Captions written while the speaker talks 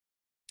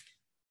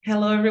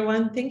Hello,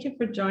 everyone. Thank you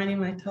for joining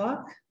my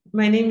talk.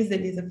 My name is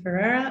Elisa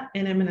Ferreira,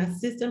 and I'm an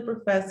assistant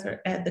professor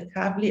at the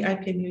Kavli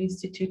IPMU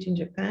Institute in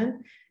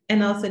Japan,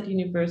 and also at the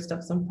University of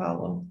São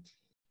Paulo.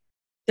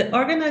 The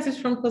organizers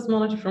from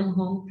Cosmology from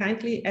Home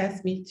kindly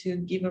asked me to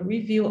give a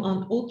review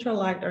on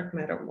ultralight dark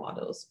matter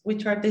models,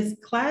 which are this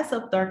class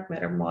of dark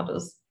matter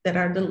models that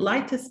are the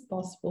lightest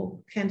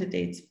possible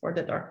candidates for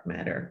the dark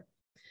matter.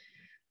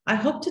 I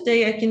hope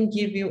today I can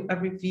give you a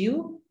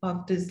review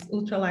of these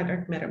ultralight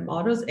dark matter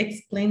models,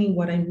 explaining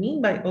what I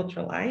mean by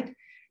ultralight,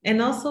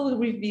 and also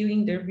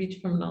reviewing their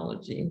rich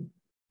phenomenology.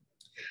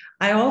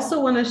 I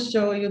also want to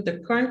show you the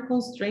current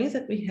constraints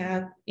that we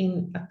have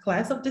in a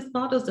class of these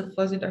models, the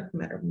fuzzy dark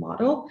matter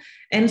model,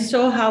 and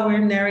show how we're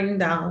narrowing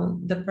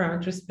down the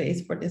parameter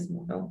space for this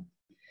model.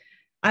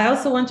 I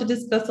also want to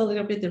discuss a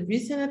little bit the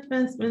recent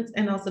advancements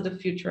and also the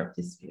future of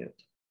this field.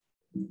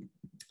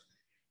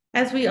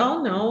 As we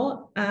all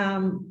know,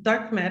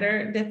 dark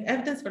matter, the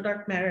evidence for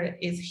dark matter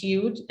is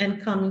huge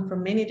and coming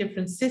from many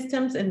different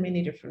systems and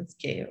many different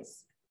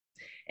scales.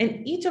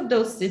 And each of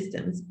those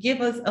systems give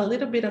us a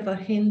little bit of a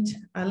hint,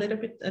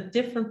 a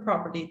different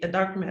property that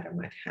dark matter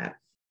might have.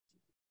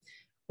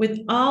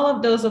 With all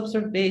of those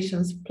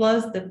observations,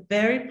 plus the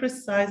very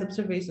precise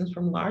observations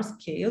from large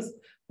scales,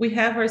 we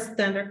have our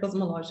standard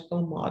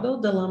cosmological model,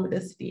 the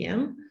lambda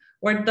CDM,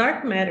 where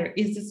dark matter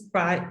is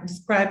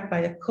described by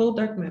a cold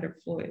dark matter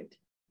fluid.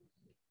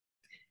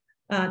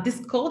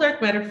 This cold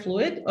dark matter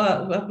fluid,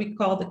 what we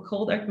call the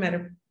cold dark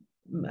matter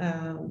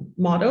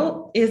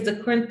model, is the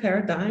current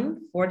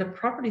paradigm for the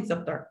properties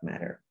of dark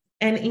matter.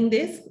 And in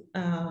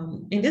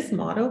this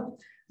model,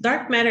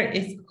 dark matter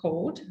is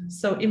cold,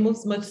 so it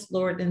moves much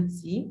slower than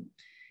C.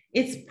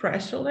 It's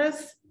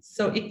pressureless,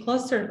 so it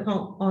clusters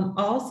on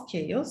all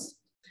scales.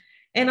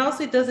 And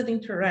also it doesn't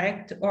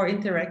interact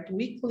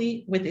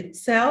weakly with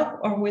itself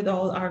or with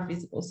all our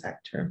visible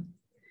sector.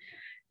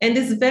 And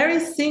this very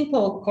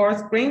simple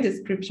coarse-grained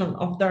description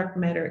of dark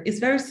matter is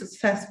very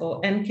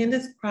successful and can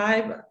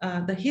describe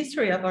the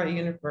history of our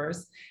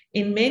universe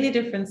in many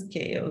different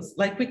scales,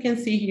 like we can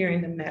see here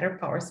in the matter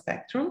power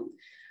spectrum,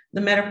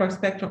 the matter power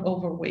spectrum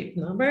over wave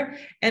number.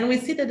 And we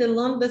see that the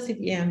lambda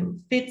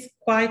CDM fits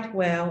quite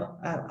well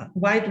a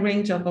wide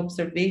range of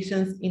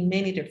observations in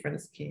many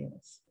different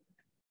scales.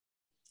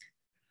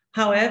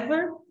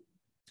 However,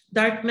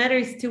 dark matter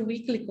is still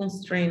weakly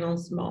constrained on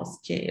small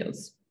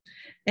scales.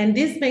 And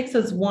this makes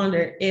us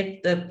wonder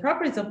if the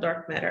properties of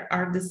dark matter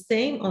are the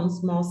same on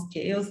small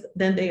scales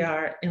than they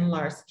are in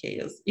large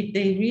scales, if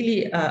they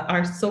really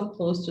are so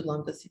close to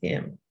lambda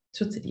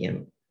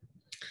CDM.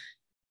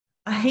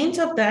 A hint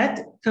of that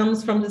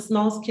comes from the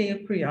small scale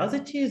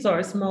curiosities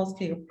or small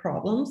scale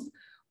problems,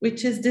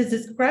 which is this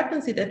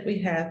discrepancy that we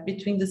have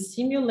between the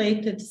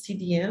simulated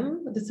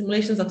CDM, the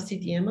simulations of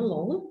CDM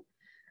alone,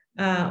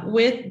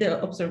 with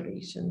the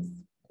observations.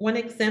 One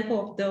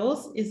example of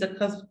those is the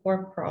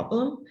cosmological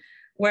problem,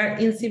 where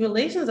in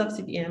simulations of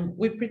CDM,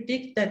 we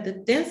predict that the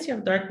density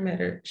of dark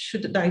matter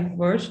should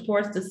diverge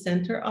towards the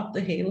center of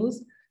the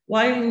halos,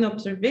 while in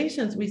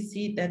observations, we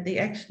see that they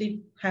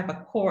actually have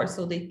a core,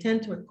 so they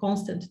tend to a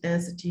constant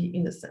density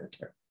in the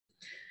center.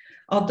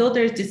 Although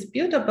there's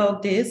dispute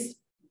about this,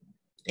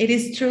 it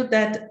is true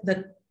that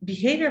the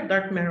behavior of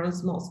dark matter on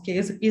small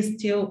scales is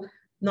still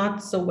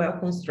not so well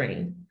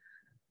constrained.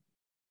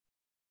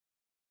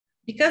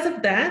 Because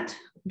of that,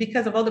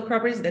 because of all the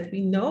properties that we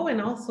know and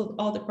also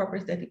all the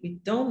properties that we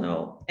don't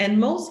know, and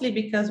mostly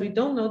because we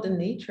don't know the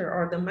nature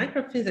or the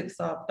microphysics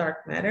of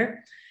dark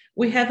matter,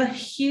 we have a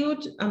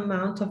huge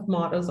amount of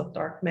models of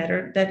dark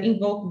matter that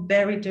invoke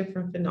very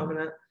different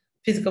phenomena,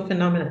 physical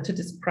phenomena to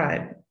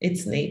describe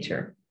its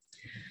nature.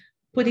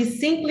 Put it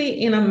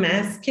simply in a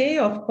mass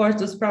scale, of course,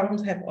 those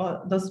problems have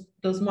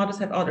those models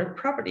have other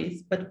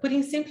properties, but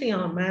putting simply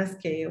on a mass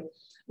scale,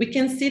 we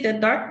can see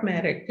that dark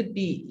matter could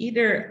be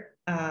either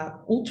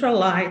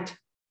ultralight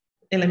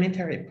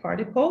elementary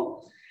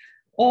particle,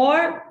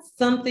 or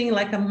something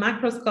like a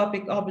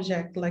macroscopic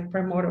object like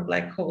primordial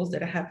black holes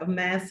that have a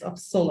mass of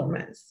solar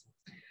mass.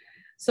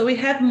 So we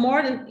have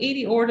more than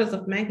 80 orders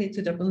of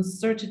magnitude of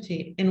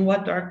uncertainty in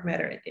what dark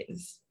matter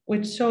is,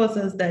 which shows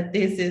us that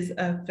this is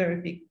a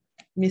very big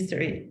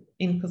mystery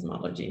in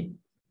cosmology.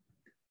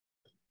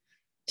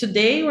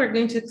 Today, we're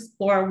going to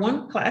explore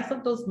one class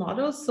of those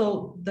models,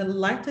 so the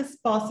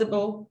lightest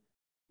possible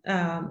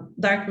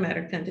dark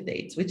matter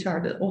candidates, which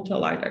are the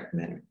ultralight dark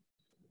matter.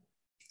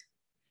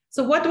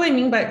 So what do I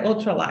mean by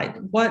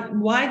ultralight?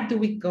 Why do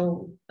we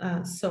go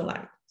so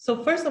light?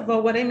 So first of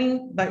all, what I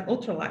mean by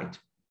ultralight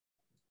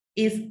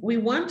is we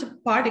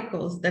want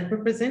particles that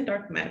represent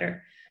dark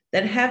matter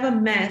that have a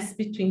mass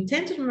between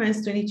 10 to the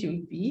minus 22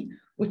 eV,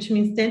 which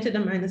means 10 to the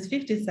minus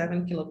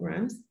 57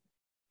 kilograms,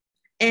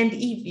 and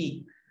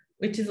EV,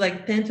 which is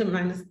like 10 to the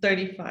minus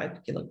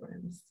 35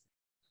 kilograms.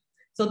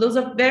 So those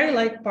are very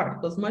light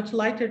particles, much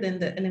lighter than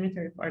the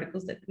elementary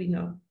particles that we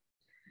know.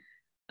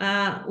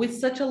 With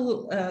such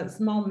a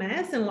small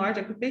mass and large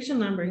occupation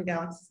number in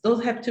galaxies,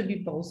 those have to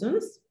be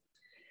bosons,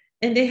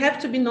 and they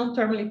have to be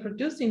non-thermally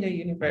produced in the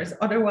universe.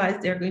 Otherwise,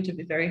 they're going to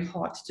be very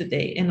hot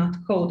today and not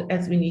cold,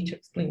 as we need to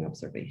explain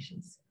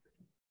observations.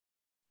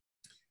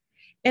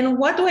 And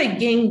what do I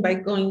gain by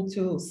going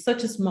to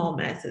such small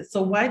masses?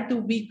 So why do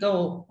we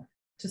go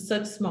to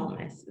such small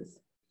masses?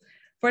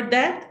 For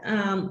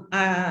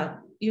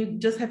that, you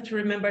just have to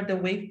remember the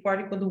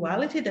wave-particle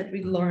duality that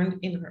we learned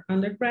in our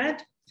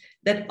undergrad,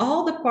 that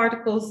all the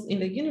particles in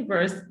the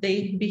universe,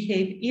 they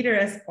behave either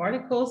as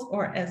particles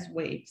or as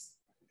waves,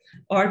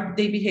 or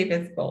they behave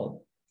as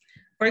both.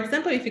 For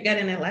example, if you get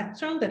an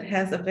electron that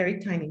has a very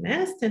tiny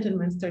mass, 10 to the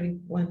minus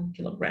 31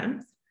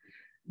 kilograms,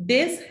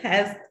 this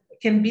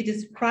can be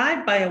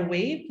described by a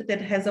wave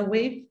that has a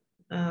wave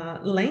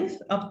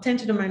length of 10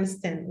 to the minus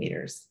 10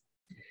 meters.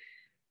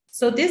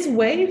 So this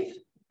wave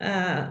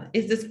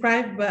is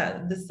described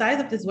by, the size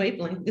of this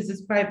wavelength is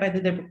described by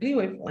the de Broglie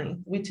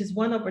wavelength, which is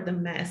 1 over the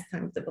mass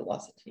times the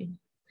velocity.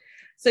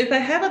 So if I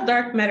have a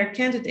dark matter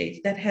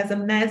candidate that has a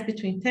mass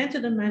between 10 to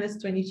the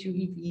minus 22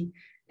 eV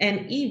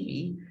and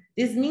eV,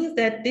 this means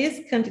that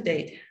this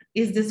candidate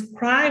is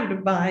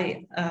described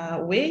by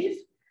a wave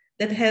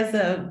that has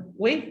a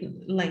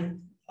wavelength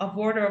of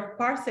order of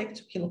parsec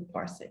to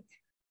kiloparsec.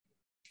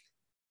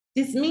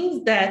 This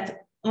means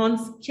that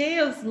on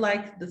scales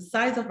like the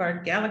size of our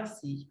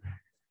galaxy,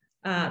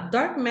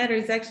 dark matter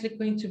is actually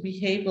going to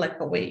behave like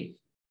a wave.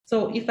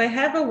 So if I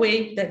have a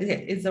wave that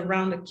is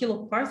around a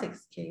kiloparsec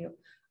scale,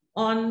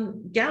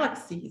 on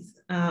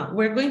galaxies,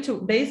 we're going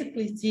to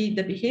basically see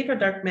the behavior of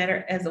dark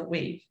matter as a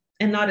wave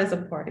and not as a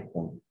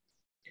particle.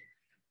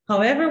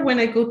 However, when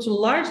I go to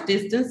large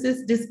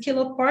distances, this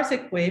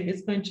kiloparsec wave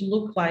is going to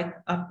look like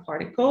a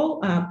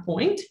particle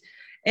point,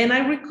 and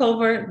I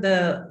recover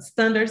the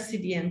standard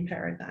CDM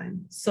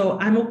paradigm. So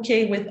I'm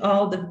okay with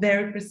all the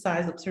very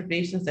precise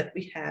observations that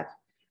we have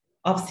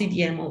of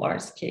CDM on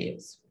large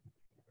scales.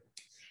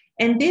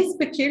 And this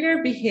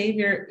peculiar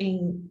behavior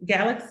in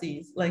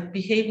galaxies, like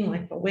behaving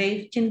like a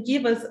wave, can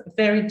give us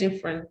very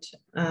different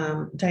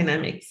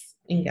dynamics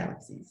in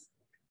galaxies.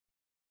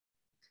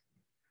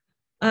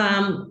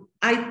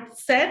 I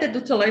said that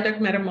ultralight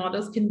dark matter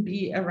models can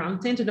be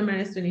around 10 to the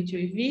minus 22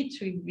 eV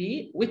to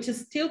eV, which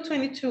is still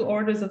 22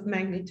 orders of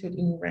magnitude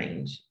in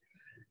range.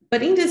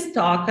 But in this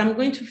talk, I'm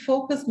going to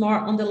focus more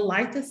on the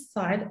lightest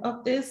side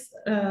of these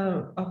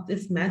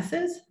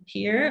masses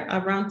here,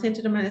 around 10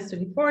 to the minus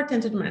 24,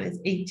 10 to the minus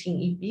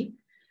 18 eV,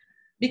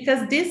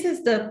 because this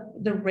is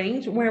the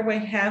range where we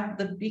have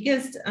the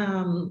biggest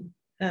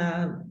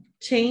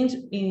change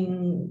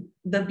in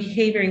the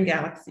behavior in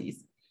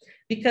galaxies.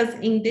 Because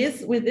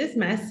with these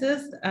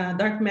masses,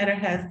 dark matter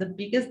has the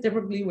biggest de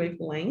Broglie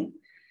wavelength.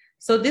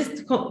 So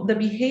the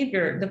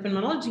behavior, the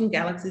phenomenology in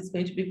galaxies is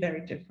going to be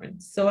very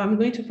different. So I'm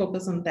going to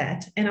focus on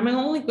that. And I'm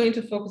only going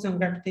to focus on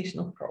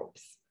gravitational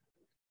probes.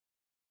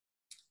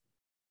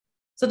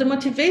 So the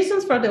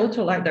motivations for the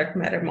ultralight dark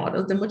matter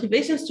models, the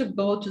motivations to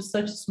go to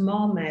such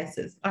small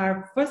masses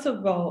are, first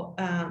of all,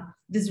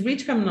 this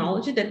rich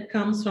phenomenology that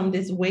comes from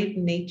this wave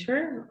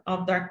nature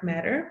of dark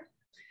matter.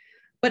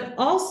 But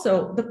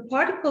also the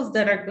particles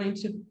that are going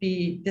to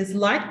be these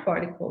light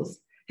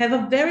particles have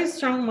a very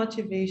strong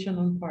motivation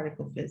on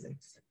particle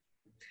physics.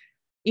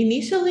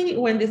 Initially,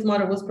 when this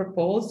model was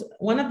proposed,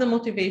 one of the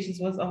motivations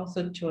was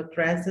also to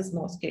address the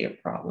small scale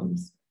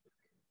problems.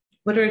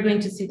 But we're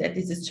going to see that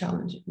this is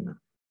challenging now.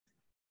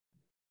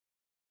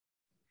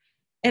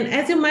 And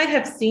as you might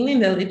have seen in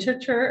the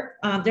literature,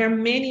 there are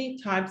many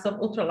types of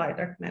ultralight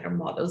dark matter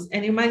models,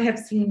 and you might have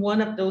seen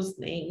one of those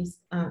names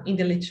in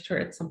the literature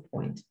at some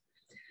point.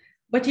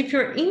 But if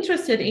you're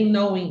interested in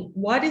knowing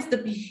what is the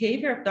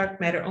behavior of dark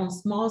matter on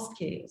small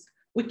scales,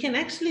 we can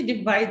actually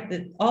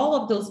divide all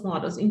of those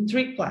models in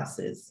 3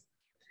 classes.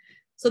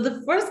 So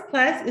the first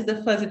class is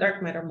the fuzzy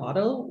dark matter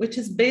model, which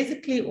is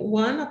basically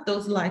one of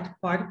those light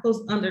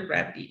particles under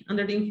gravity,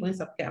 under the influence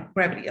of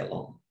gravity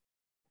alone.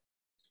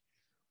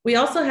 We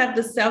also have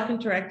the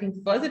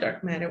self-interacting fuzzy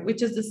dark matter,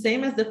 which is the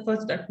same as the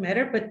fuzzy dark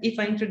matter, but if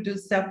I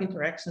introduce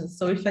self-interactions,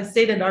 so if I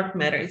say the dark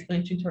matter is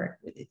going to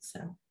interact with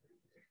itself.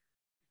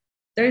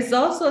 There is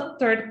also a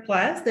third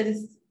class that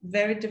is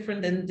very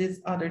different than these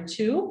other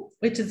 2,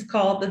 which is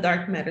called the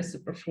dark matter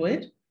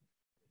superfluid.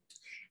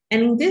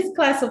 And in this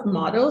class of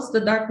models,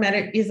 the dark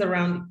matter is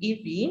around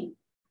eV,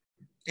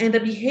 and the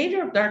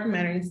behavior of dark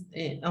matter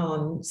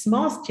on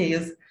small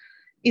scales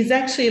is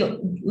actually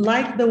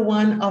like the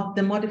one of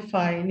the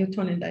modified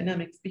Newtonian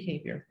dynamics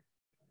behavior.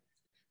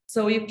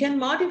 So you can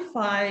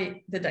modify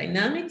the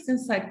dynamics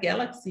inside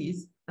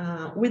galaxies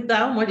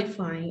without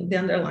modifying the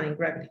underlying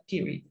gravity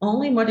theory,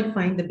 only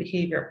modifying the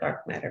behavior of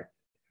dark matter.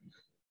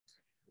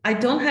 I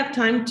don't have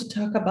time to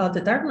talk about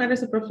the dark matter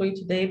superfluid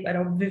today, but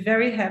I'll be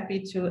very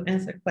happy to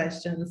answer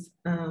questions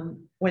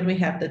when we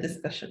have the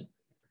discussion.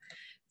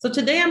 So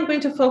today I'm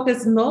going to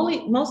focus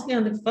mostly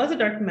on the fuzzy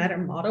dark matter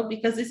model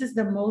because this is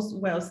the most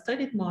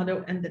well-studied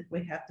model and that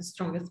we have the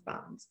strongest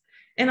bounds.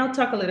 And I'll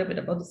talk a little bit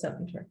about the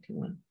self-interacting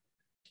one.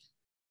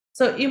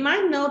 So you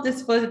might know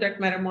these fuzzy dark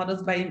matter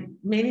models by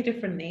many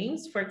different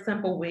names, for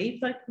example, wave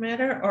dark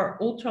matter or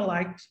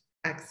ultralight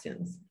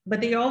axions,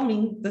 but they all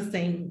mean the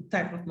same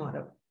type of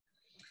model.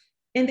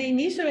 And the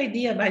initial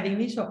idea by the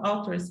initial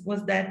authors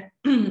was that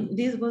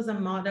this was a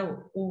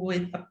model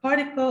with a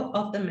particle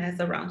of the mass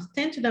around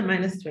 10 to the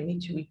minus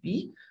 22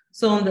 eV.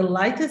 So on the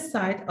lightest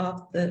side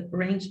of the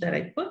range that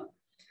I put,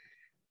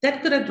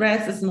 that could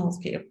address the small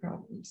scale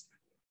problems.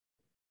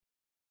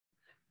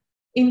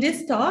 In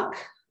this talk,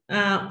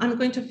 I'm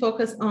going to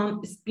focus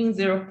on spin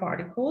zero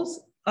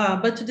particles,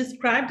 but to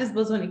describe this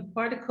bosonic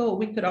particle,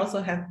 we could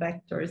also have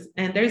vectors,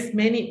 and there's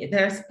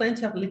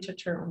plenty of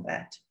literature on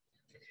that.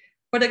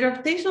 For the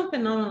gravitational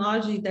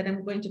phenomenology that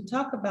I'm going to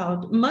talk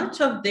about, much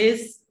of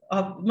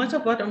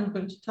what I'm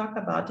going to talk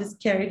about is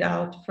carried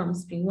out from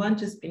spin 1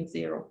 to spin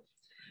 0.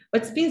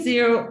 But spin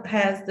 0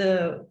 has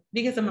the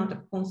biggest amount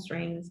of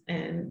constraints,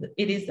 and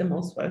it is the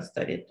most well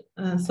studied.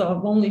 So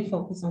I'll only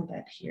focus on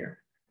that here.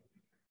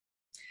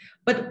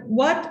 But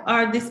what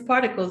are these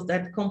particles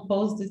that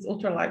compose this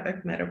ultralight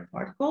dark matter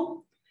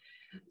particle?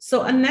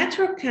 So a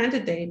natural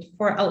candidate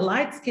for a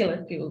light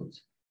scalar field,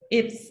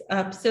 it's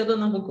a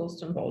pseudo-number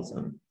Goldstone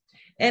boson.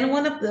 And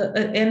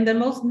the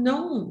most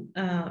known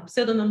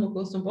pseudo-number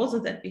Goldstone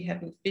boson that we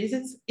have in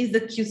physics is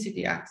the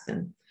QCD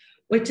axion,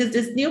 which is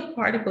this new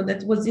particle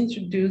that was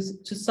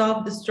introduced to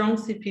solve the strong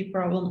CP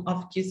problem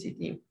of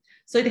QCD.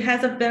 So it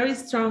has a very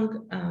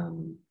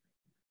strong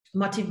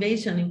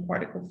motivation in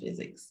particle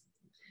physics.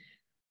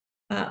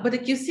 But the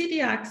QCD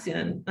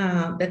axion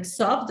that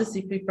solved the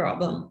CP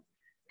problem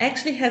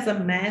actually has a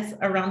mass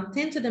around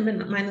 10 to the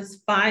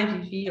minus 5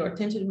 eV or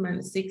 10 to the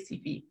minus 6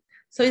 eV.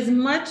 So it's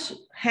much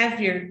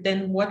heavier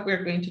than what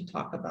we're going to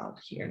talk about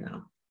here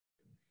now.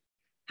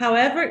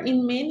 However,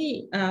 in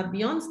many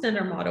beyond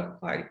standard model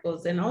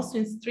particles and also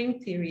in string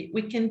theory,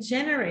 we can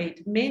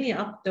generate many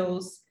of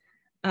those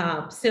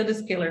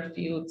pseudoscalar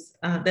fields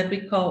that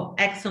we call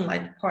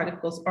axion-light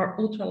particles or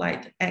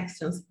ultralight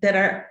axions that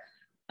are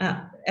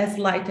as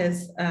light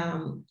as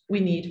we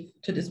need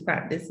to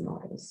describe these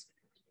models.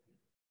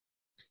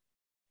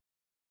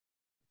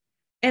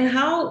 And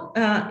how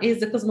is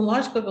the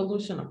cosmological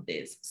evolution of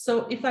this?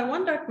 So if I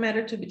want dark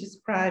matter to be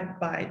described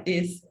by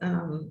this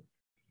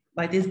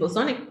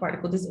bosonic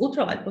particle, this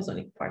ultralight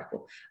bosonic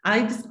particle,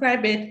 I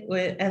describe it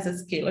as a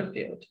scalar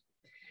field.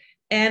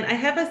 And I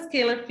have a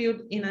scalar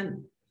field in a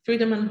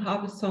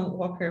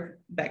Friedmann-Hobson-Walker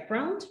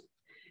background.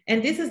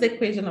 And this is the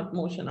equation of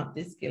motion of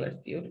this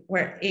scalar field,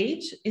 where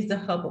h is the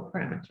Hubble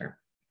parameter.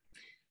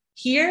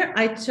 Here,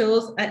 I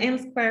chose an m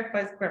squared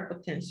phi squared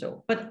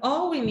potential, but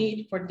all we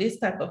need for this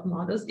type of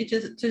models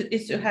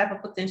is to have a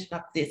potential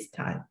of this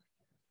type.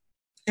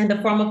 And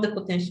the form of the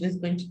potential is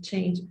going to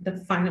change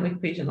the final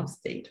equation of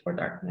state for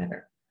dark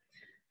matter.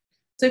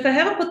 So if I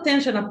have a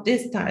potential of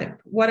this type,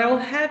 what I will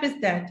have is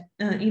that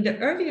in the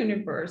early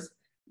universe,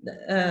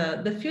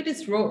 the field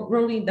is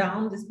rolling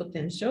down this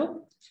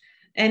potential,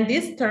 and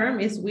this term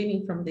is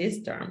winning from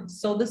this term.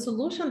 So the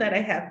solution that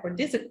I have for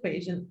this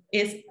equation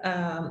is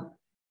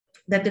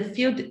that the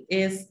field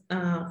is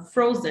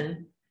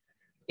frozen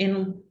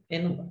in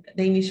the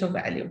initial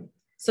value.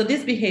 So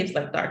this behaves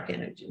like dark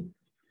energy.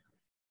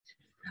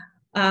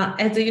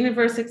 As the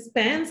universe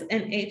expands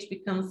and h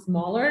becomes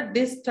smaller,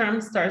 this term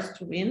starts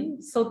to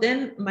win. So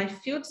then my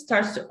field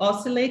starts to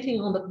oscillating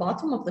on the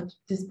bottom of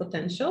this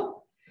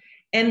potential.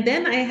 And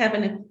then I have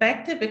an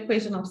effective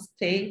equation of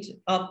state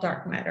of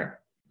dark matter.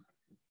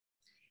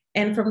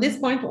 And from this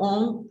point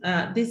on,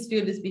 this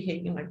field is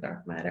behaving like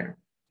dark matter.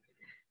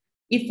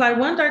 If I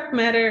want dark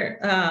matter,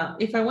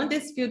 if I want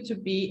this field to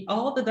be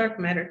all the dark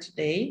matter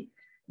today,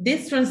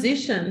 this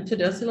transition to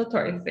the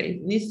oscillatory phase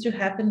needs to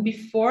happen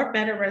before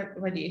matter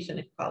radiation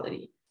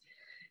equality.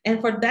 And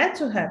for that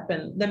to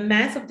happen, the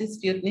mass of this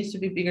field needs to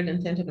be bigger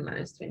than 10 to the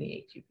minus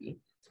 28 eV.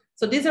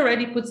 So this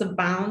already puts a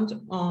bound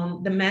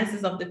on the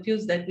masses of the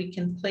fields that we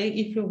can play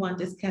if we want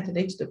this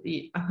candidate to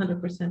be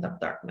 100% of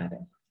dark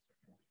matter.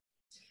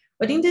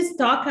 But in this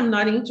talk, I'm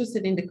not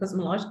interested in the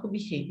cosmological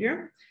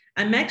behavior.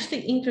 I'm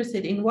actually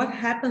interested in what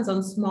happens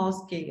on small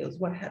scales,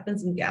 what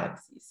happens in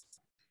galaxies.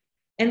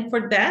 And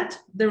for that,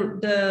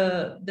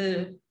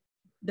 the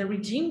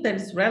regime that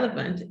is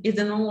relevant is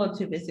the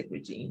non-relativistic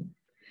regime.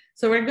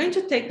 So we're going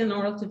to take the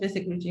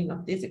non-relativistic regime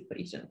of this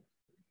equation.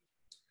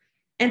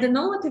 And the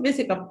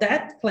non-relativistic of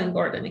that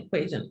Klein-Gordon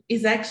equation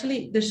is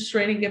actually the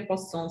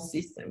Schrödinger-Poisson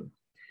system,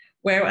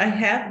 where I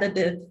have that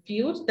the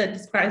field that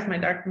describes my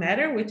dark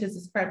matter, which is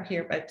described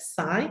here by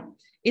psi,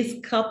 is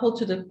coupled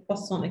to the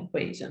Poisson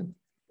equation.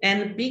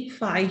 And big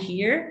phi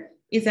here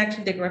is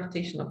actually the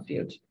gravitational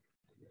field.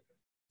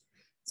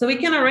 So we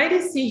can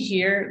already see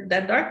here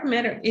that dark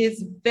matter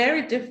is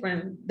very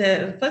different.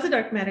 The fuzzy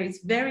dark matter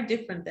is very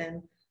different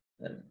than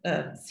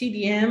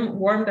CDM,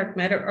 warm dark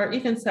matter, or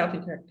even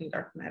self-interacting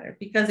dark matter,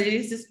 because it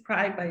is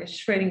described by a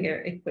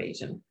Schrödinger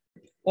equation,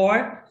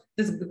 or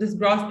this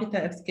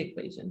Gross-Pitaevsky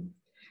equation.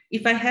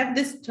 If I have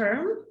this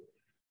term,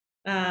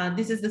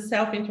 this is the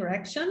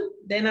self-interaction,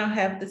 then I'll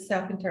have the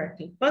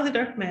self-interacting fuzzy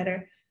dark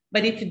matter.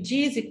 But if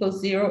G is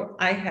equals 0,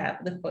 I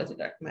have the fuzzy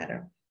dark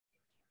matter.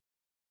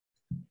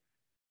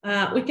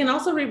 We can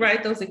also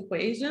rewrite those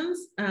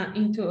equations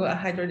into a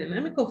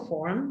hydrodynamical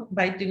form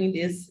by doing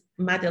this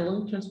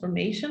Madelung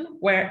transformation,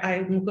 where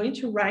I'm going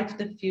to write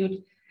the field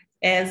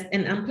as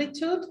an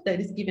amplitude that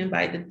is given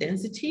by the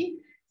density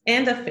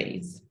and a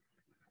phase.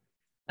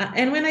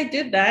 And when I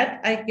do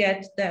that, I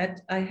get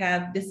that I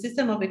have the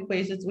system of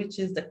equations, which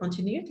is the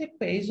continuity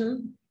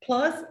equation,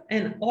 plus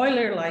an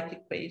Euler-like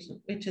equation,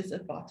 which is a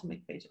bottom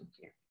equation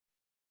here.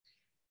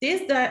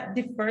 This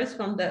differs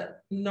from the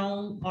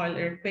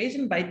non-Euler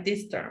equation by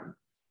this term,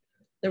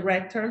 the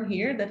red term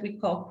here that we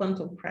call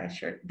quantum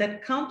pressure,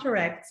 that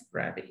counteracts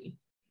gravity.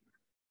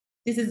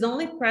 This is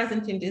only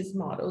present in this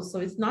model, so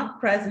it's not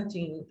present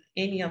in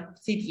any of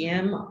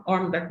CDM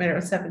or dark matter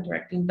or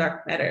self-interacting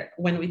dark matter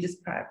when we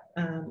describe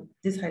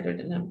this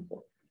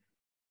hydrodynamical.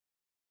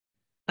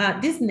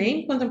 This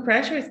name, quantum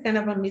pressure, is kind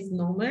of a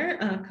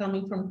misnomer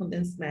coming from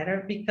condensed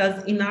matter,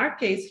 because in our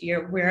case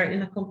here, we're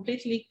in a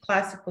completely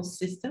classical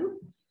system,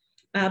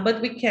 but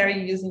we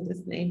carry using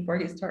this name for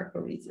historical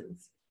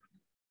reasons.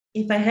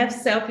 If I have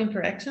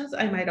self-interactions,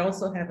 I might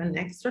also have an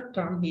extra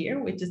term here,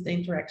 which is the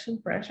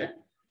interaction pressure.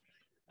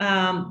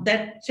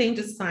 That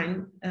changes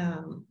sign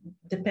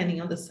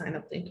depending on the sign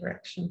of the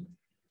interaction.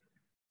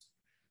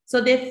 So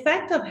the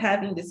effect of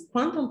having this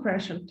quantum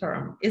pressure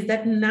term is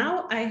that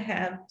now I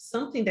have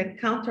something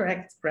that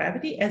counteracts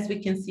gravity, as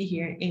we can see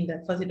here in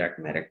the fuzzy dark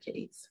matter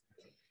case.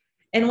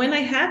 And when I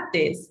have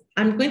this,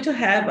 I'm going to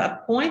have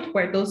a point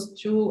where those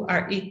two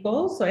are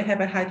equal. So I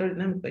have a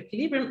hydrodynamic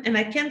equilibrium, and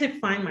I can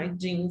define my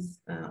Jeans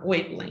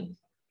wavelength.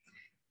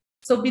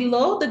 So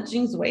below the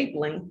Jeans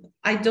wavelength,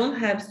 I don't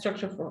have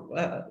structure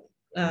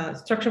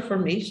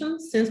formation,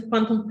 since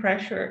quantum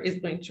pressure is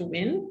going to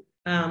win.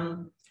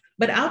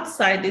 But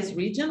outside this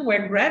region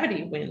where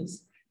gravity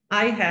wins,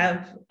 I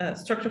have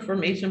structure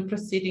formation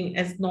proceeding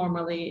as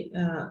normally,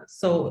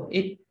 so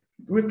it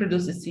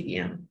reproduces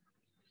CDM.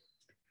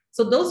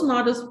 So those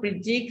models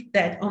predict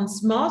that on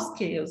small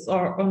scales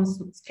or on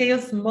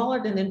scales smaller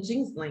than the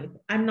Jeans length,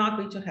 I'm not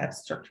going to have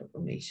structure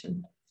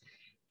formation.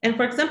 And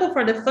for example,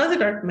 for the fuzzy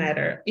dark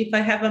matter, if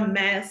I have a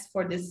mass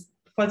for this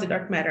fuzzy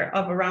dark matter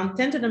of around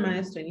 10 to the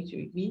minus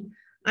 22 eV,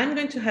 I'm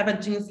going to have a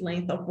Jeans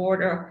length of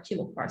order of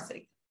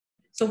kiloparsec.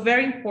 So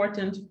very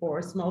important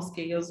for small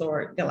scales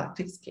or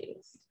galactic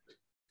scales.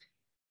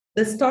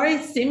 The story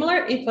is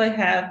similar if I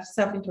have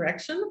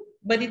self-interaction,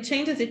 but it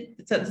changes if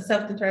the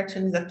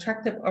self-interaction is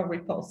attractive or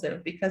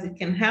repulsive, because it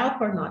can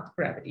help or not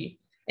gravity.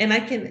 And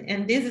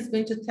this is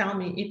going to tell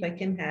me if I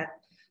can have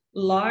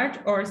large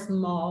or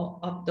small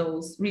of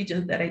those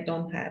regions that I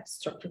don't have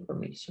structure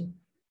formation.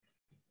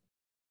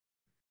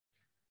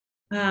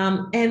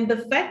 And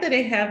the fact that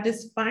I have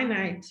this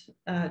finite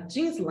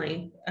Jeans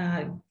length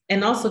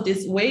and also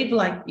this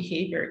wave-like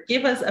behavior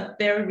give us a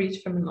very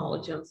rich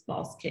phenomenology on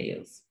small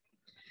scales.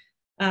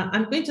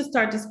 I'm going to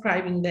start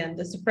describing then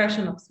the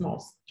suppression of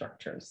small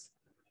structures.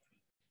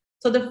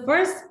 So the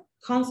first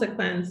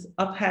consequence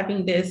of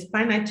having this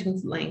finite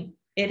Jeans length,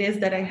 it is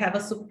that I have a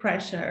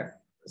suppression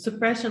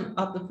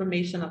of the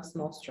formation of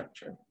small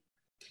structure.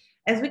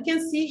 As we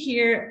can see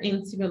here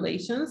in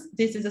simulations,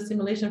 this is a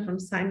simulation from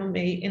Simon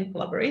May and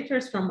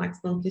collaborators from Max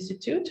Planck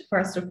Institute for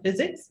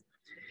Astrophysics.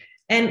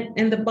 And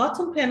in the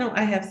bottom panel,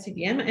 I have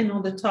CDM, and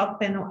on the top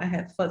panel, I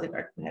have fuzzy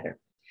dark matter.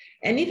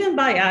 And even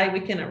by eye, we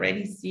can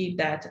already see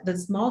that the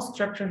small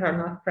structures are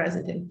not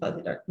present in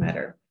fuzzy dark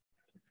matter.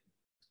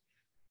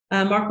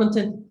 More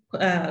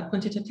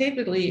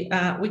quantitatively,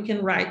 we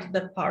can write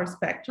the power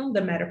spectrum,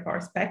 the matter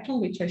power spectrum,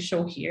 which I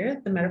show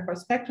here, the matter power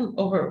spectrum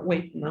over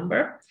wave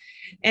number.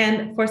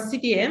 And for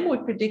CDM, we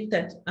predict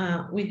that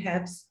we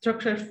have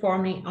structures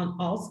forming on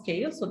all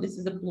scales. So this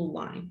is a blue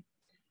line.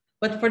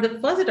 But for the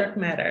fuzzy dark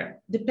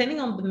matter, depending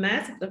on the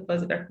mass of the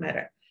fuzzy dark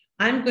matter,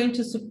 I'm going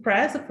to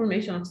suppress the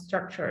formation of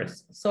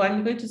structures. So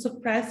I'm going to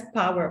suppress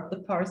power of the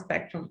power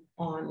spectrum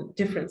on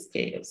different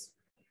scales,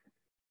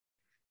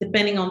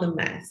 depending on the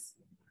mass.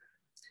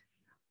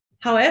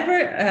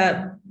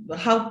 However,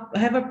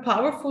 however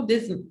powerful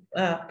this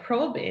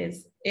probe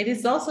is, it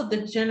is also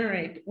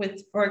degenerate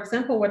with, for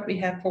example, what we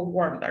have for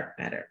warm dark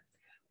matter.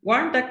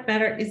 Warm dark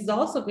matter is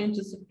also going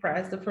to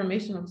suppress the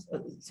formation of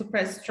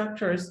suppressed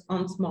structures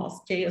on small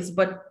scales,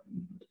 but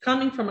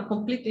coming from a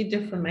completely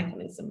different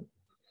mechanism.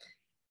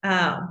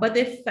 But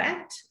the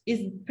effect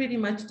is pretty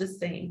much the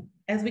same,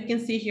 as we can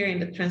see here in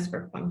the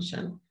transfer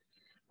function.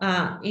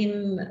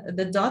 In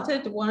the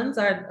dotted ones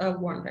are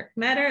warm dark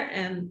matter,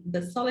 and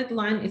the solid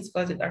line is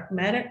fuzzy dark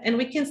matter. And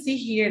we can see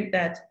here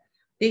that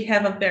they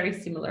have a very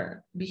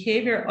similar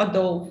behavior,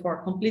 although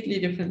for completely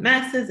different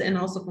masses and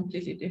also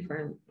completely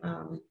different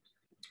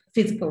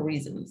physical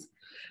reasons.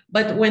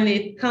 But when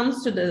it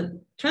comes to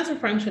the transfer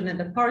function and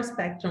the power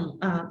spectrum,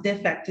 the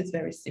effect is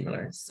very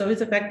similar. So it's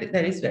a effect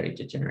that is very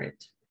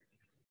degenerate.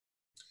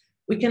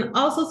 We can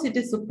also see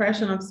the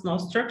suppression of small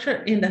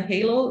structure in the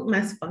halo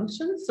mass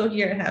function. So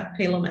here I have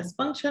halo mass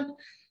function,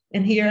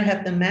 and here I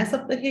have the mass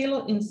of the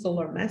halo in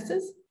solar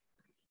masses.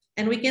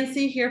 And we can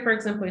see here, for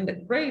example, in the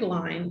gray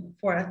line,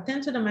 for a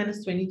 10 to the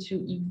minus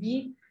 22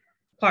 EV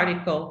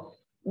particle,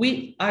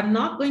 we are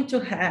not going to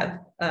have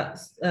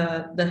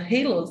the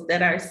halos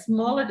that are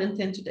smaller than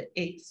 10 to the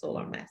 8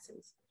 solar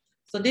masses.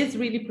 So this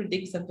really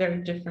predicts a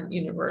very different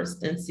universe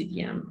than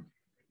CDM.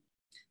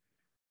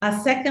 A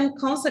second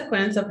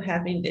consequence of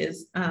having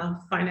this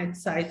finite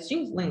size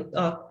Jeans length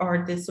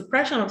or the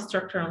suppression of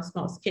structure on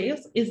small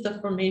scales is the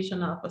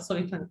formation of a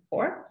solitary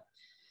core.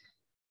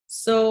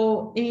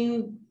 So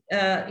in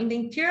the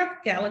interior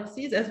of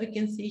galaxies, as we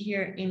can see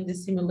here in the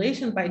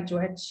simulation by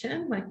Joette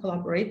Chen, my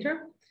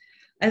collaborator,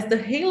 as the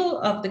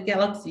halo of the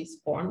galaxy is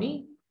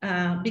forming,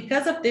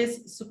 because of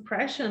this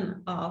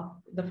suppression of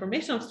the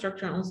formation of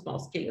structure on small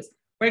scales,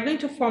 we're going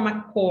to form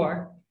a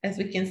core, as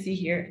we can see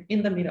here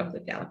in the middle of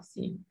the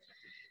galaxy.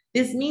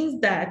 This means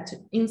that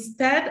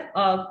instead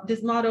of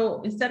this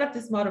model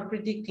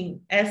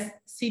predicting as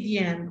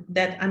CDM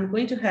that I'm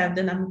going to have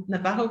the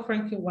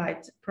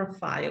Navarro-Franke-White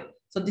profile.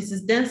 So this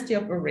is density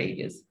of a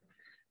radius,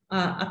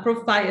 a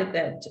profile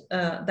that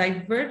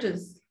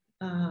diverges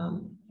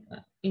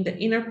in the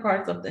inner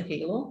parts of the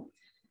halo.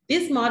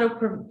 This model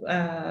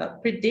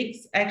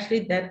predicts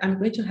actually that I'm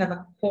going to have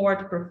a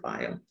chord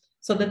profile,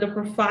 so that the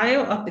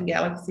profile of the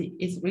galaxy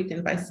is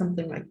written by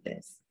something like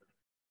this.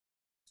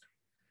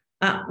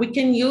 We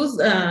can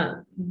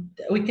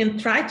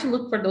try to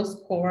look for those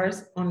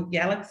cores on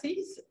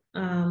galaxies.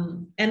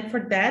 And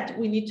for that,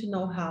 we need to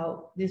know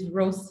how this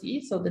rho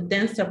C, so the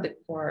density of the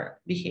core,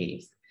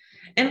 behaves.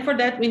 And for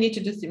that, we need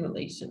to do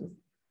simulations.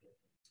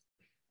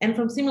 And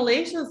from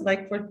simulations,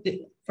 like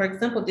for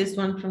example, this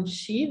one from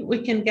Xi, we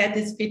can get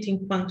this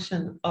fitting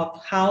function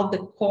of how the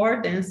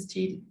core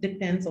density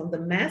depends on the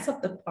mass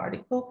of the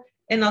particle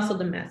and also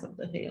the mass of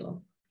the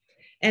halo.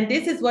 And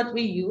this is what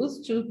we use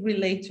to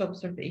relate to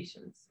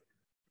observations.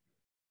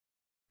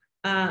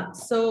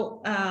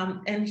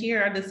 And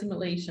here are the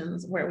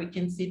simulations where we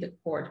can see the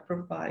chord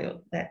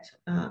profile that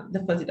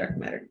the fuzzy dark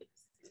matter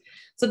gives.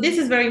 So this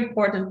is very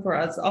important for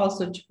us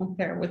also to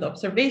compare with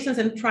observations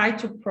and try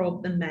to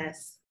probe the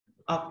mass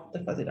of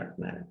the fuzzy dark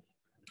matter.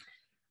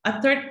 A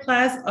third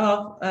class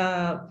of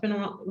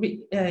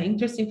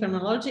interesting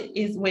phenomenology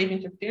is wave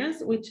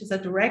interference, which is a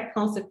direct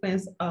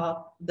consequence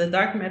of the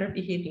dark matter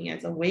behaving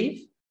as a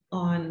wave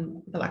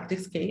on galactic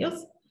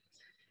scales.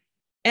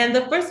 And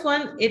the first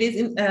one, it is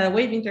in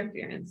wave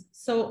interference.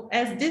 So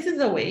as this is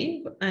a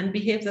wave and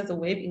behaves as a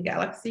wave in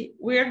galaxy,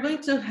 we are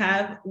going to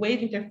have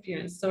wave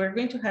interference. So we're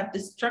going to have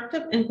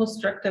destructive and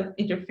constructive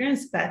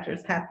interference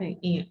patterns happening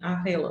in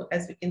our halo,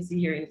 as we can see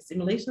here in the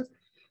simulations,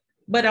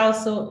 but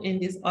also in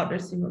these other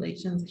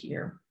simulations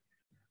here.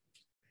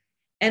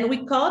 And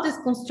we call this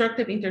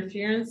constructive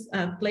interference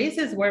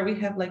places where we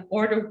have like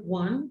order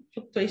 1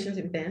 fluctuations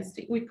in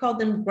density. We call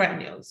them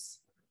granules.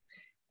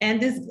 And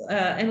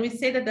we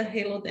say that the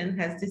halo then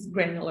has this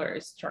granular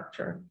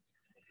structure.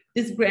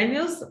 These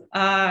granules,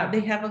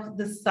 they have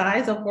the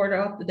size of order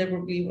of the de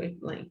Broglie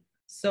wavelength.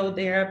 So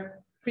they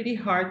are pretty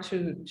hard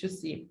to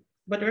see,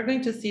 but we're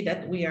going to see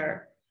that we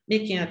are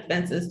making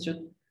advances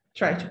to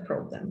try to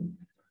probe them.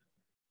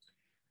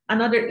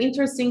 Another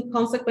interesting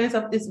consequence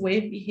of this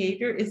wave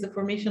behavior is the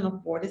formation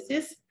of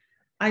vortices.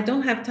 I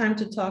don't have time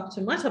to talk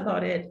too much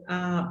about it,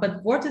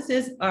 but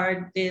vortices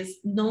are this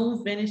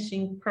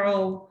non-vanishing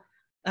pearl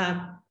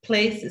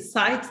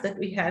sites that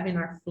we have in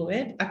our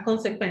fluid, a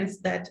consequence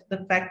that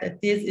the fact that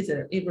this is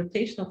a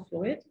rotational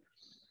fluid.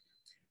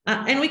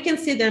 And we can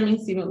see them in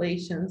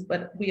simulations,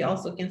 but we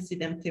also can see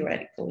them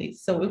theoretically.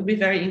 So it will be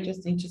very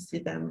interesting to see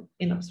them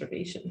in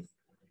observations.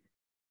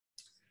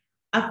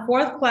 A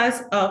fourth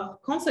class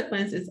of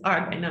consequences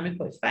are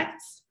dynamical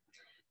effects.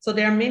 So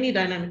there are many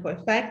dynamical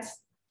effects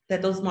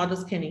that those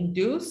models can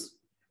induce.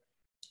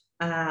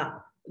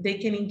 They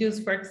can induce,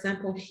 for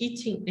example,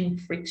 heating and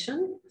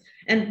friction,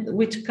 and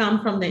which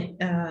come from the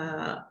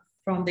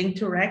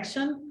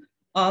interaction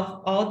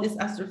of all these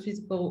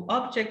astrophysical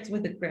objects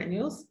with the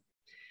granules.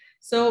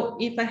 So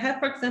if I have,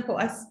 for example,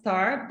 a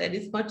star that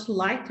is much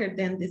lighter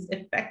than this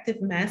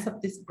effective mass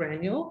of this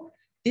granule,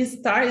 this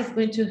star is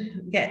going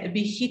to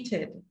be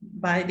heated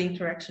by the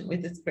interaction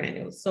with this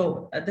granule.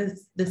 So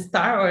the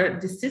star or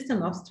the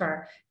system of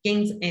star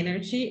gains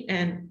energy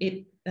and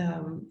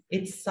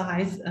its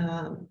size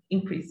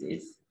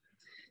increases.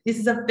 This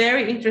is a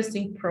very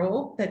interesting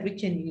probe that we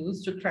can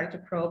use to try to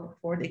probe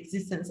for the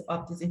existence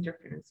of these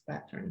interference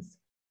patterns.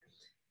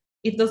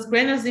 If those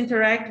granules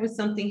interact with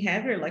something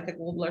heavier, like a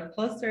globular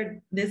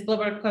cluster, this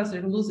globular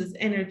cluster loses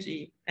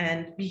energy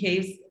and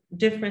behaves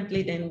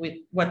differently than with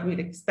what we'd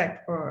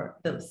expect for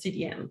the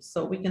CDM.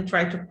 So we can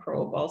try to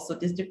probe also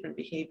this different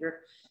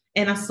behavior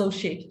and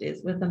associate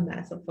this with the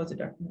mass of fuzzy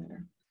dark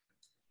matter.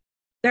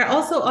 There are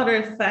also other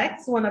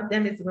effects. One of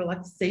them is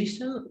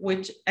relaxation,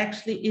 which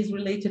actually is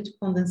related to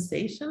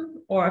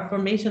condensation or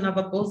formation of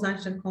a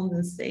Bose-Einstein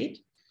condensate.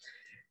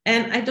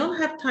 And I don't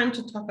have time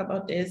to talk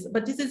about this,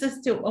 but this is a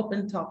still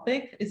open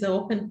topic. It's an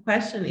open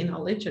question in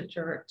our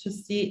literature to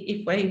see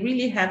if I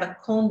really have a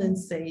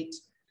condensate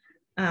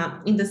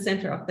in the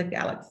center of the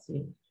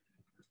galaxy.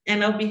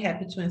 And I'll be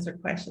happy to answer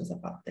questions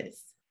about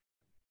this.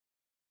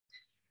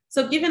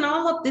 So given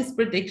all of these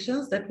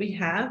predictions that we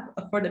have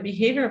for the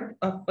behavior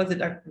of fuzzy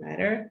dark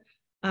matter,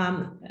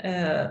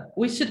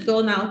 we should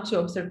go now to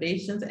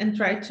observations and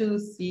try to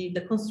see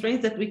the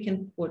constraints that we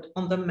can put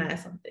on the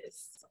mass of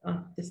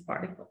this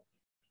particle.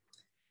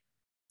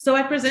 So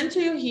I present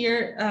to you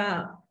here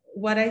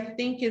what I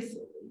think is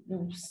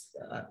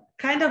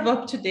kind of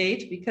up to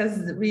date because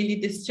really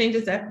this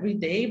changes every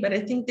day, but I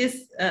think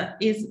this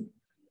is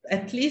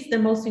at least the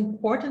most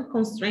important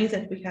constraints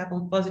that we have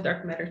on fuzzy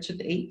dark matter to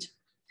date.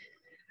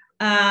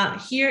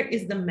 Here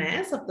is the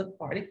mass of the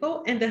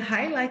particle, and the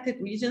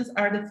highlighted regions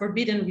are the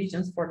forbidden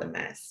regions for the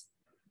mass.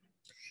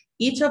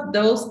 Each of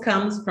those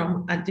comes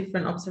from a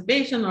different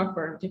observation or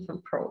for a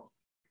different probe.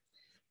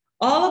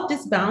 All of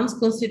these bounds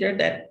consider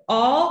that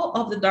all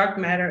of the dark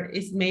matter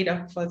is made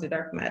of fuzzy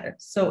dark matter.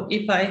 So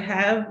if I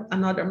have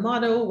another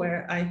model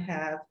where I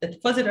have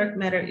that fuzzy dark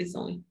matter is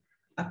only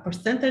a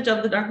percentage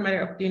of the dark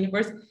matter of the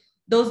universe,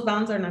 those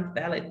bounds are not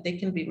valid, they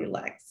can be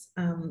relaxed.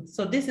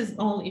 So this is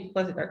only if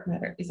fuzzy dark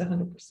matter is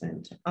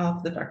 100%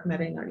 of the dark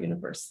matter in our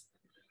universe.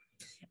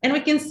 And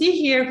we can see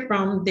here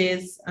from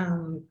this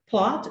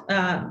plot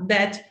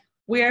that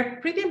we are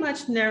pretty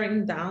much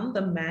narrowing down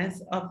the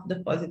mass of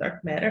the fuzzy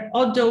dark matter,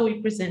 although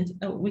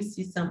we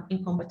see some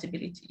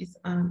incompatibilities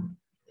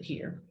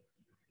here.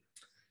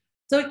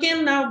 So we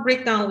can now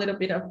break down a little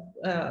bit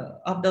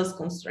of those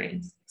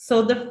constraints.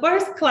 So the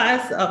first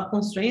class of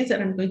constraints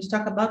that I'm going to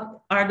talk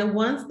about are the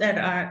ones that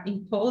are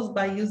imposed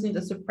by using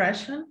the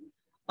suppression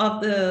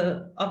of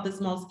the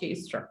small scale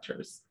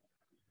structures.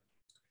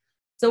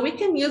 So we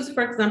can use,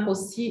 for example,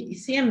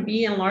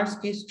 CMB and large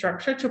scale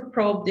structure to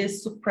probe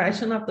this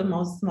suppression of the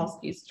most small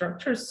scale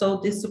structures. So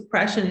this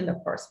suppression in the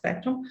force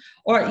spectrum,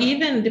 or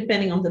even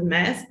depending on the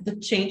mass, the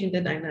change in the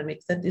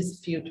dynamics that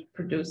this field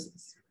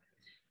produces.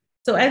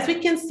 So as we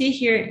can see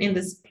here in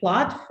this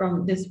plot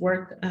from this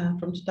work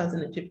from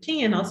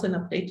 2015 and also an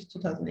update to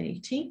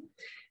 2018,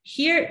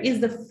 here is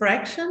the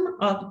fraction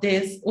of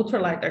this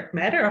ultralight dark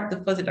matter, of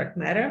the fuzzy dark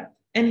matter,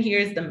 and here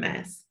is the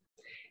mass.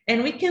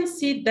 And we can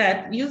see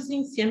that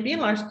using CMB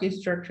and large scale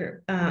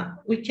structure,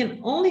 we can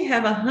only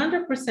have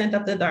 100%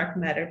 of the dark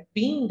matter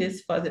being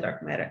this fuzzy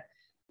dark matter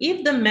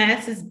if the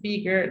mass is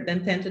bigger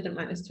than 10 to the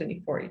minus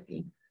 24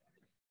 eV.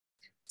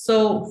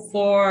 So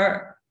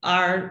for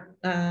our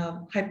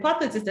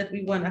hypothesis that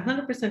we want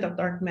 100% of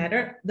dark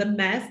matter, the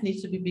mass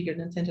needs to be bigger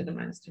than 10 to the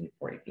minus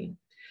 24 eV.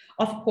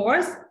 Of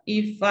course,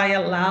 if I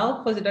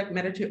allow fuzzy dark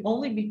matter to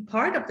only be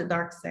part of the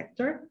dark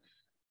sector,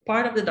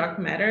 part of the dark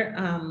matter,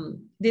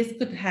 this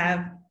could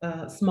have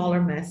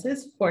smaller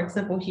masses. For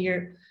example,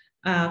 here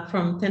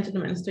from 10 to the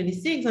minus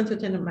 26 until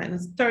 10 to the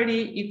minus 30,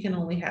 you can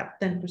only have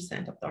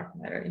 10% of dark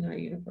matter in our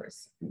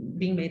universe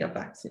being made of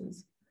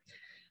axions.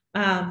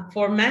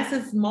 For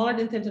masses smaller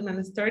than 10 to the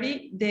minus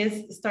 30,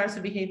 this starts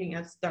behaving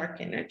as dark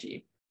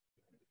energy.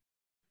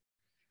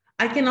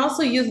 I can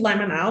also use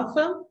Lyman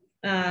alpha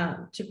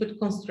to put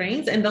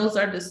constraints, and those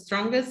are the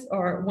strongest,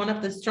 or one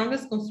of the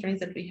strongest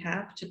constraints that we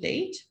have to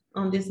date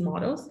on these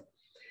models.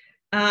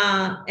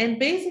 And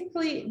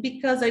basically,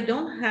 because I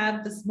don't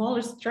have the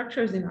smaller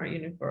structures in our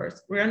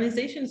universe,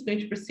 reionization is going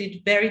to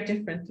proceed very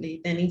differently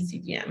than in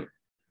CDM.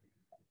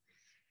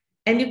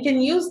 And you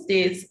can use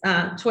this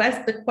to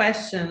ask the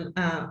question,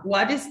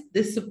 what is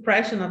the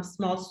suppression of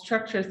small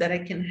structures that I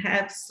can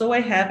have so I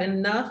have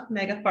enough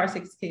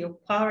megaparsec scale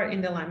power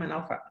in the Lyman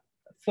alpha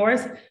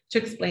force to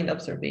explain the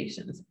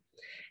observations.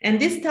 And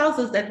this tells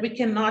us that we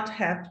cannot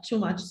have too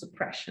much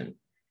suppression.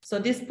 So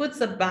this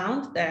puts a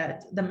bound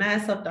that the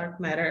mass of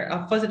dark matter,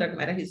 of fuzzy dark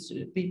matter, is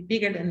to be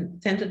bigger than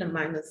 10 to the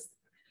minus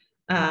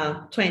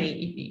 20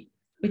 eV,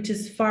 which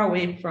is far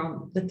away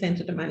from the 10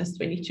 to the minus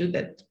 22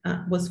 that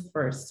was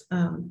first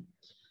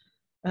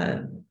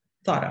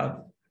thought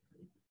of.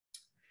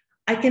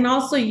 I can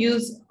also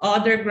use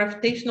other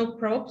gravitational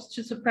probes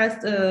to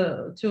suppress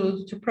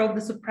to probe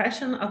the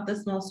suppression of the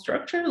small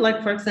structure,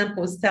 like for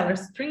example, stellar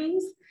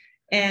streams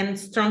and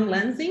strong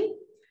lensing,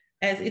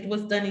 as it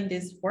was done in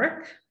this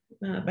work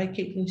by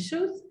Caitlin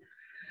Schutz.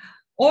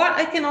 Or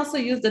I can also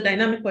use the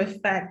dynamical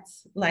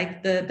effects,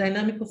 like the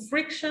dynamical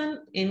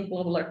friction in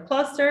globular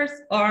clusters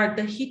or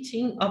the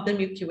heating of the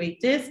Milky Way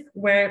disk,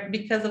 where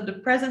because of the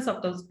presence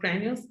of those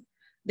granules,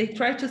 they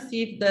try to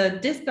see if the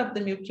disk of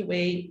the Milky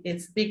Way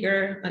is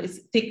bigger,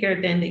 is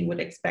thicker than they would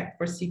expect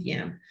for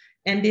CDM.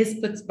 And this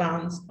puts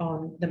bounds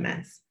on the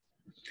mass.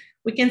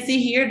 We can see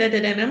here that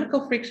the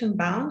dynamical friction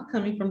bound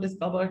coming from these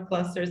globular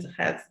clusters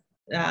has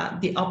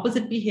the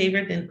opposite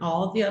behavior than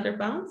all the other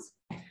bounds.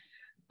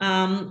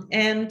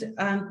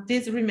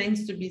 This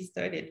remains to be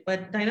studied,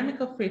 but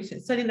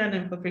studying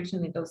dynamical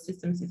friction in those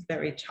systems is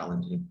very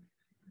challenging.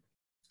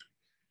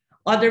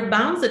 Other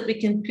bounds that we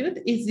can put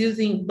is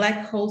using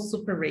black hole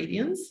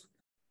superradiance.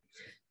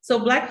 So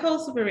black hole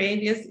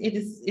superradiance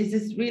is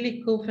this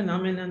really cool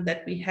phenomenon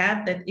that we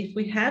have, that if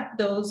we have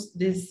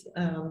these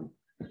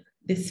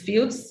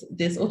fields,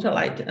 these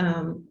ultralight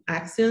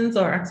axions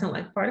or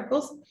axion-like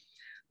particles,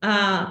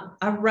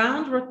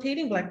 around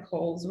rotating black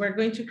holes, we're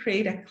going to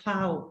create a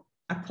cloud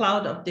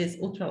of these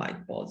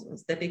ultralight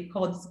bosons that they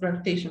call these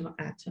gravitational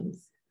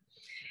atoms.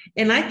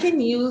 And I can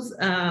use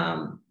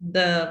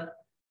the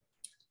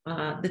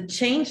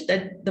change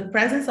that the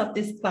presence of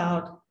this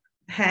cloud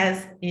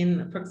has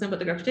in, for example,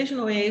 the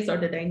gravitational waves or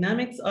the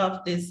dynamics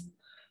of these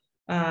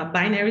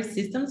binary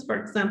systems, for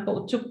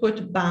example, to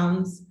put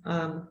bounds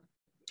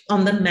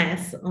on the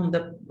mass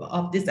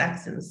of these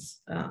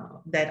accents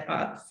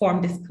that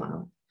form this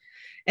cloud.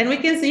 And we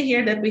can see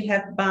here that we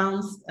have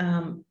bounds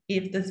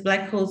if these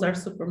black holes are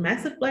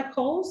supermassive black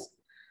holes,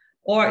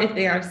 or if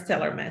they are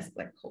stellar mass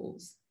black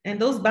holes. And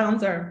those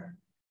bounds are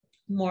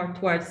more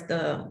towards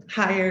the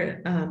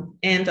higher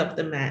end of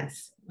the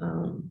mass.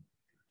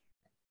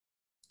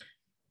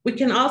 We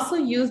can also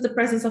use the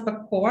presence of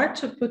a core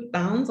to put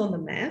bounds on the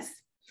mass.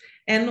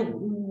 And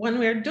when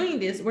we're doing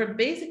this, we're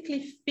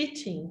basically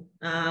fitting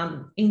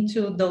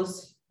into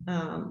those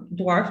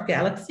dwarf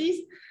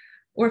galaxies.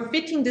 We're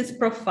fitting this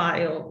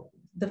profile,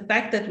 the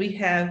fact that we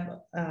have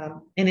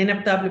an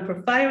NFW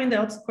profile in the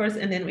outskirts,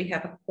 and then we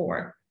have a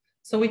core.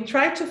 So we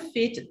try to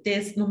fit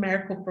this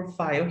numerical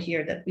profile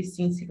here that we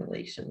see in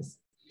simulations.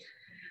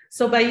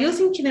 So by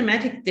using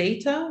kinematic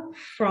data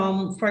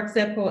from, for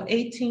example,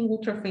 18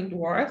 ultra-faint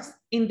dwarfs,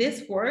 in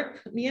this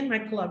work, me and my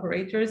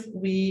collaborators,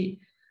 we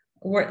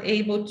were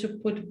able to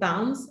put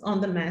bounds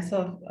on the mass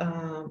of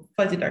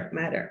fuzzy dark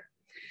matter.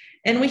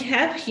 And we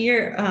have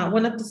here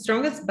one of the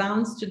strongest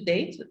bounds to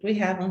date that we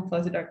have on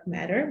fuzzy dark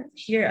matter.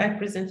 Here I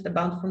present the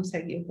bound from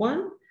SEGI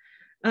 1.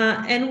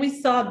 And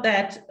we saw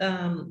that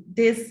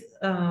these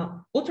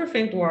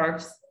ultra-faint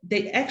dwarfs,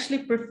 they actually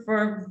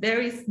prefer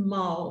very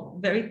small,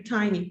 very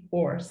tiny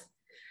cores.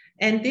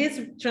 And this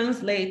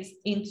translates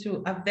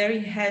into a very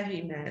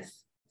heavy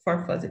mass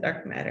for fuzzy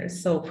dark matter.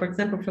 So for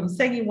example, from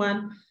SEGI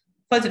 1,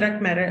 fuzzy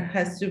dark matter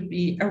has to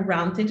be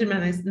around 10 to the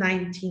minus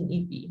 19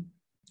 eV.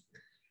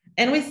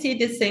 And we see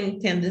the same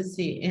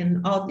tendency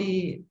in all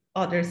the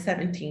other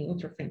 17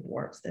 ultra-faint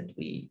dwarfs that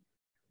we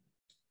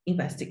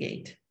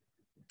investigate.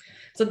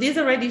 So these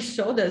already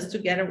showed us,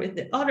 together with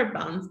the other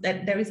bounds,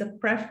 that there is a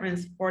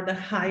preference for the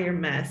higher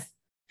mass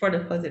for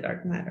the fuzzy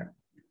dark matter.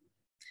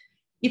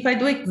 If I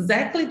do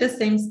exactly the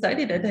same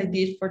study that I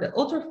did for the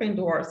ultra-faint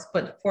dwarfs,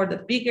 but for the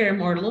bigger,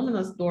 more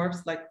luminous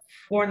dwarfs like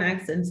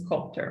Fornax and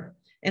Sculptor,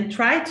 and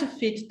try to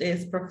fit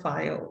this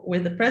profile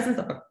with the presence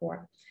of a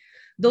core,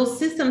 those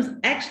systems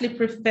actually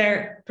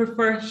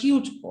prefer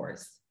huge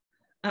cores,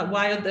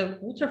 while the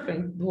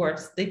ultra-faint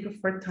dwarfs, they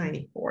prefer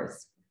tiny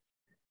cores.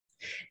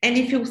 And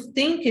if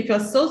you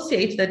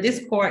associate that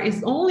this core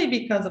is only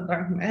because of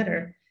dark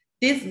matter,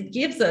 this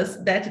gives us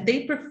that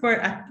they prefer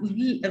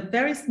a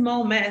very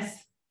small mass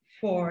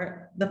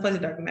for the fuzzy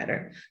dark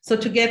matter. So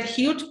to get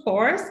huge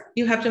cores,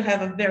 you have to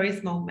have a very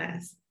small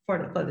mass for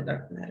the fuzzy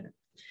dark matter.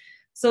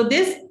 So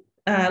these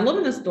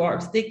luminous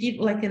dwarfs, they give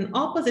like an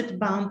opposite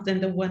bound than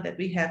the one that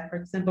we have, for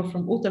example,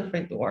 from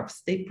ultra-faint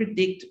dwarfs. They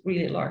predict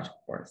really large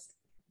cores.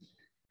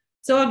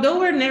 So although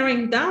we're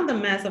narrowing down the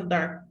mass of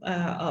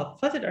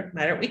fuzzy dark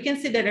matter, we can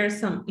see that there are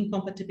some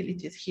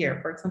incompatibilities here.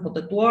 For example,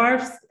 the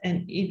dwarfs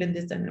and even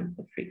this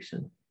dynamical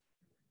friction.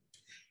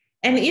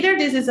 And either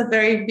this is a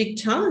very big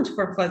challenge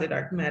for fuzzy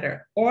dark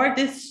matter, or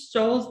this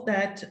shows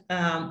that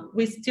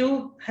we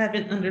still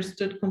haven't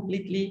understood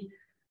completely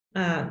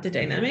the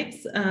dynamics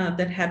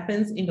that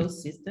happens in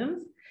those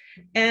systems.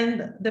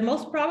 And the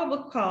most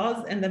probable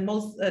cause and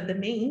the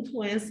main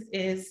influence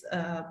is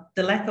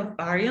the lack of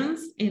baryons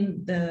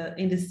in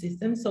the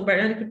system. So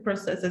baryonic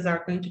processes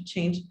are going to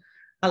change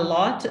a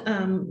lot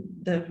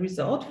the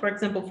result. For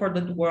example, for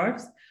the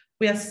dwarfs,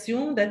 we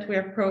assume that we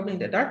are probing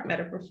the dark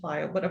matter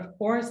profile, but of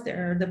course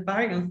there are the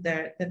baryons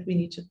there that we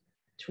need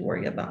to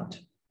worry about.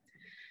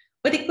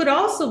 But it could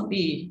also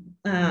be,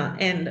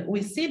 and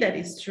we see that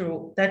it's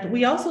true, that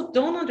we also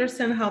don't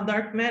understand how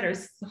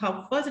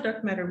fuzzy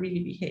dark matter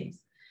really behaves.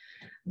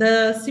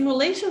 The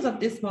simulations of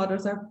these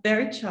models are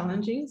very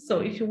challenging. So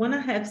if you want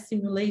to have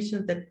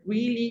simulations that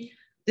really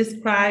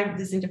describe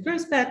these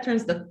interference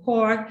patterns, the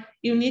core,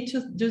 you need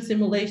to do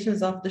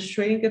simulations of the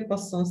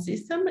Schrödinger-Poisson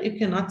system. You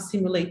cannot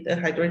simulate the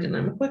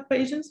hydrodynamical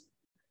equations.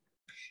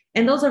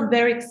 And those are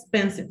very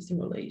expensive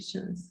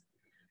simulations.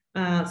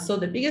 So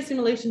the biggest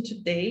simulation to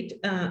date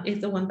is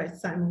the one by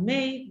Simon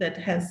May that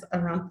has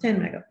around 10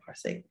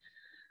 megaparsec.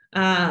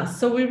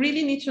 So we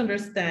really need to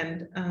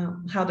understand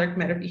how dark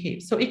matter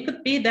behaves. So it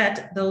could be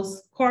that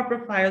those core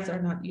profiles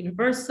are not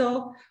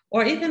universal,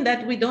 or even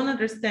that we don't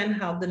understand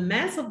how the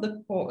mass of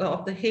the core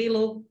of the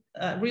halo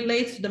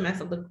relates to the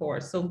mass of the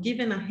core. So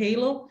given a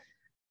halo,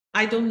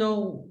 I don't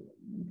know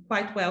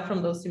quite well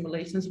from those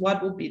simulations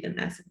what will be the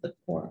mass of the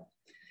core.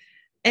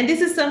 And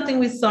this is something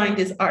we saw in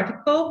this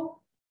article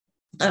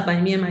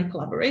by me and my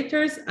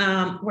collaborators,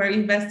 were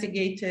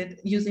investigated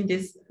using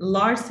these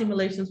large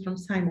simulations from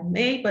Simon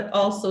May, but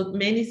also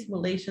many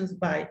simulations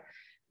by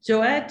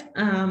Joet,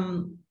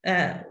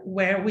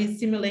 where we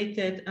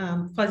simulated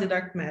fuzzy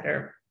dark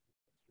matter.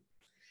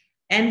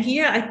 And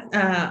here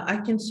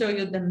I can show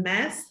you the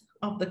mass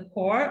of the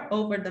core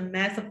over the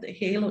mass of the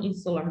halo in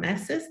solar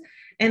masses.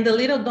 And the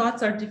little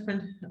dots are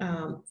different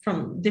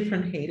from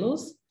different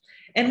halos.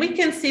 And we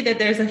can see that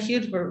there's a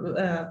huge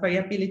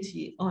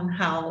variability on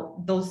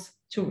how those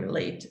two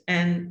relate.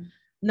 And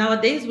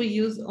nowadays we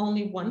use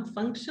only one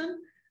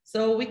function,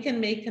 so we can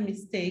make a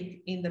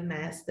mistake in the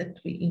mass that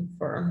we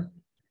infer.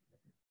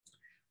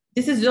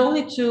 This is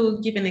only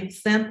to give an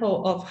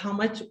example of how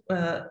much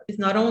is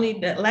not only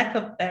the lack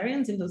of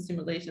variance in those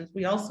simulations,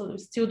 we also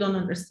still don't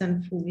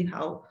understand fully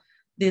how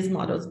these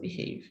models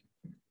behave.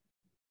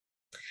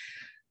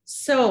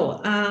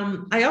 So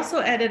I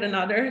also added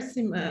another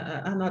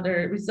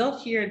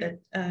result here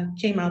that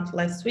came out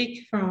last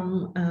week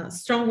from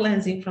strong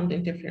lensing from the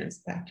interference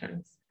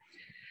patterns.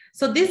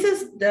 So this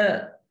is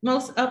the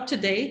most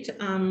up-to-date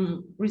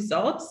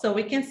results. So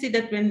we can see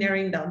that we're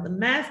narrowing down the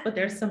mass, but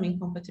there's some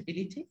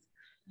incompatibilities.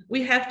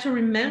 We have to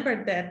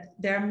remember that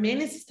there are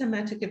many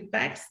systematic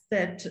effects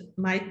that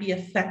might be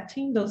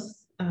affecting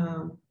those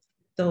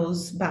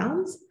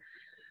bounds.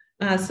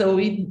 So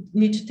we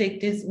need to take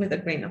this with a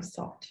grain of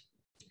salt.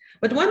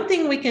 But one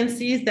thing we can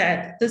see is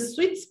that the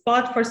sweet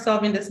spot for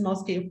solving the small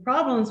scale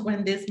problems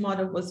when this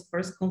model was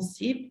first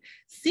conceived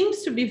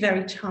seems to be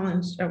very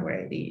challenged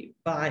already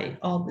by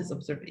all these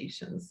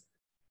observations.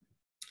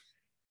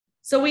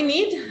 So we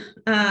need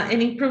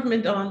an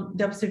improvement on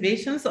the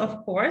observations,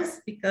 of course,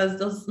 because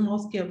those small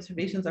scale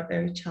observations are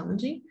very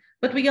challenging,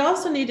 but we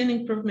also need an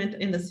improvement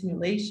in the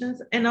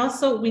simulations. And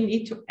also we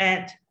need to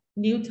add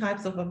new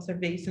types of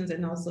observations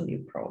and also new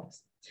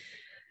probes.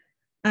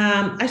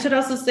 I should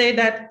also say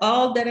that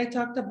all that I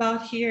talked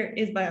about here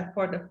is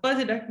for the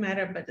fuzzy dark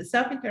matter, but the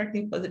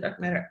self-interacting fuzzy dark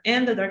matter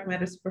and the dark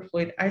matter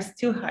superfluid are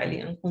still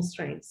highly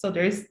unconstrained. So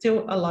there is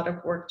still a lot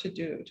of work to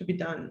be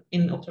done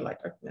in ultralight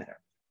dark matter.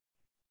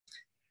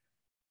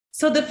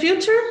 So the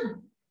future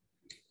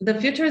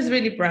is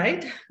really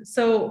bright.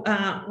 So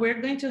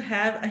we're going to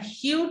have a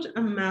huge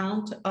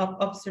amount of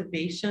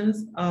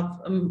observations, of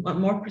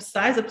more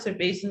precise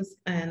observations,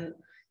 and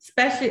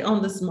especially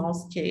on the small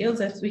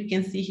scales, as we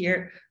can see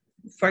here,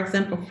 for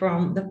example,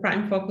 from the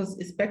prime focus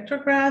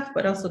spectrograph,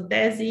 but also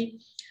DESI.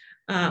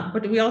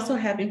 But we also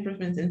have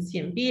improvements in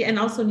CMB and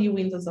also new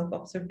windows of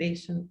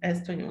observation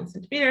as 21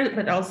 centimeters,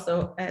 but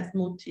also as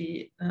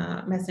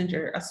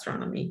multi-messenger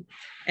astronomy.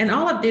 And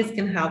all of this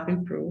can help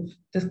improve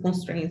the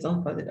constraints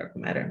on fuzzy dark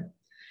matter.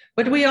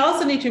 But we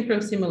also need to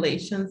improve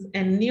simulations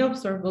and new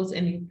observables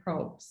and new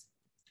probes.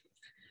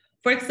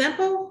 For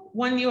example,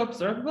 one new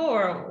observable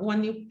or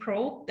one new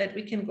probe that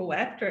we can go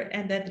after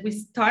and that we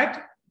start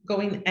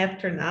going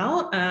after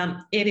now,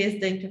 it is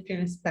the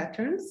interference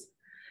patterns.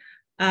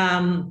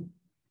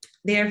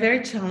 They are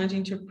very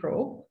challenging to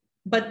probe,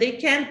 but they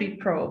can be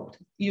probed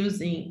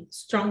using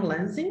strong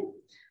lensing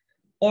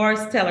or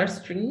stellar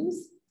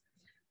streams,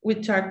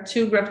 which are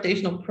two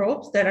gravitational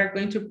probes that are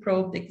going to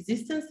probe the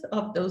existence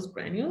of those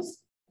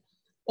granules.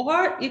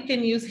 Or you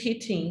can use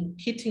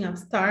heating of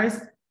stars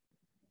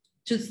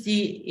to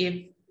see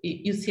if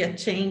you see a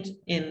change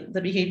in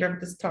the behavior of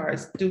the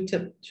stars due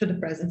to the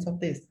presence of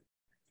this.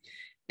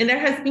 And there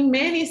has been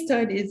many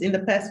studies in the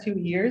past few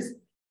years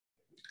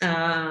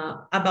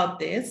about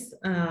this,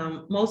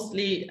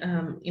 mostly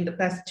in the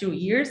past 2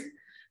 years,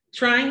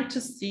 trying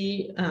to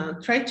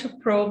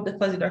probe the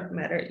fuzzy dark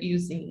matter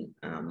using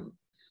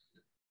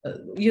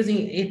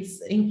its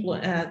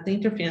the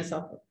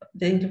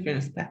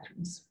interference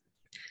patterns.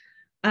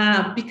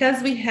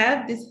 Because we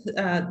have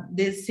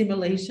these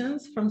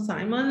simulations from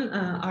Simon,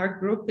 our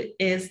group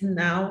is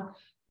now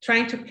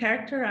trying to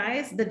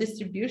characterize the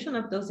distribution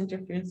of those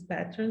interference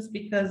patterns,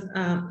 because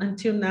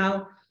until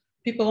now,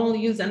 people only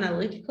use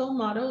analytical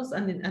models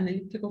and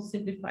analytical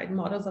simplified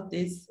models of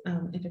these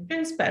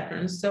interference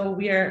patterns. So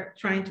we are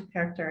trying to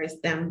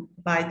characterize them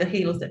by the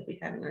halos that we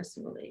have in our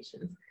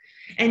simulations.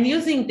 And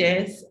using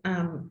this,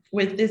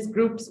 with these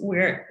groups,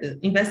 we're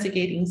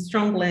investigating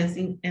strong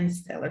lensing and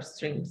stellar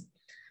streams.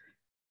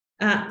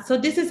 So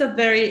this is a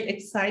very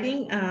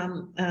exciting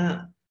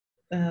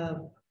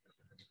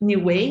new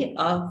way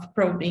of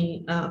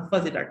probing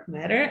fuzzy dark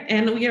matter.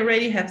 And we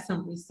already have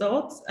some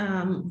results,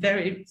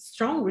 very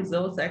strong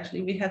results,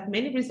 actually. We have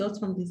many results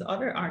from these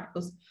other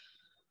articles,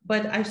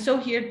 but I show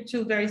here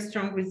 2 very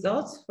strong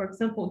results. For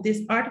example,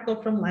 this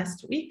article from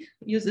last week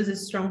uses a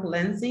strong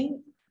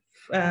lensing,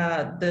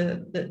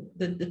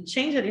 the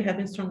change that you have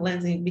in strong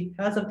lensing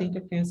because of the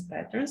interference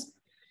patterns.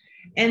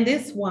 And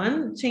this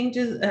one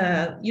uses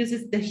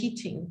the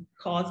heating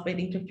caused by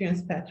the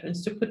interference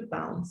patterns to put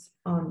bounds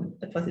on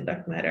the fuzzy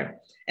dark matter.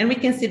 And we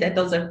can see that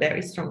those are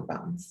very strong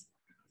bounds.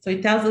 So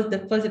it tells us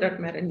that fuzzy dark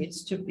matter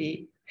needs to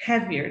be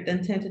heavier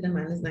than 10 to the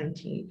minus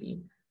 19 eV.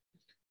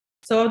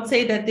 So I would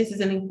say that this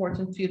is an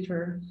important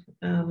future,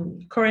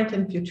 current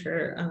and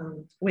future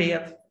way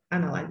of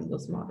analyzing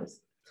those models.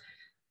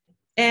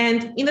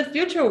 And in the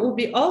future, it would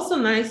be also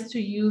nice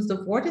to use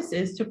the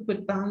vortices to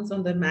put bounds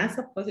on the mass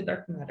of fuzzy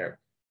dark matter.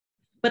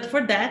 But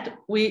for that,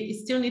 we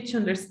still need to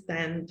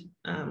understand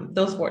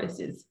those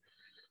vortices.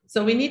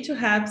 So we need to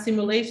have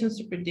simulations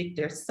to predict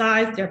their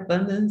size, their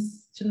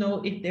abundance, to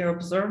know if they're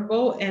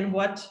observable and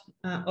what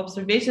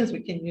observations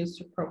we can use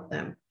to probe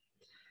them.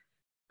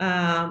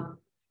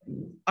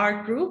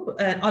 Our group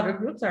and other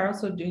groups are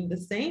also doing the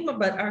same,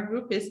 but our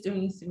group is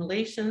doing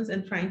simulations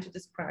and trying to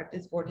describe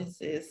these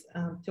vortices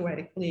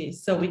theoretically,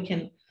 so we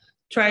can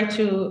try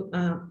to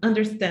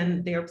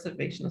understand their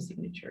observational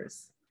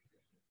signatures.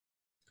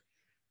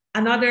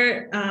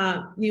 Another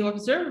new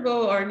observable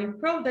or new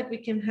probe that we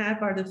can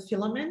have are the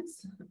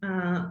filaments.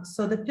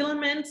 So the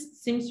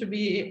filaments seem to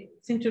be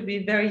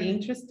very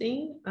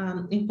interesting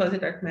in fuzzy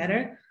dark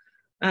matter.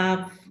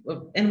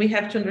 And we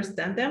have to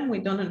understand them. We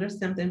don't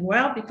understand them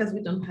well because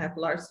we don't have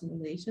large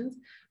simulations,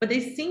 but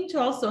they seem to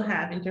also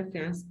have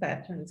interference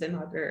patterns and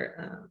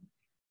other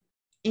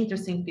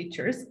interesting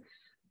features.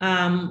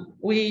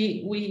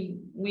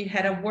 We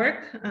had a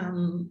work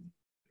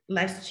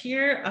last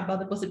year about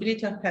the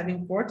possibility of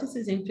having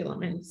vortices in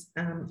filaments,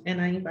 and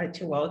I invite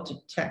you all to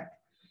check.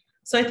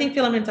 So I think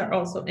filaments are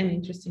also an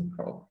interesting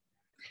probe.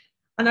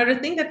 Another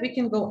thing that we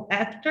can go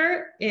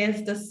after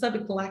is the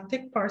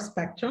subgalactic power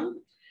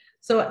spectrum.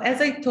 So as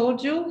I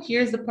told you,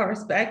 here's the power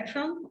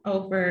spectrum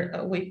over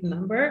a wave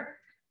number.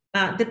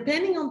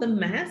 Depending on the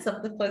mass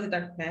of the fuzzy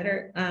dark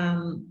matter,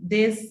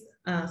 this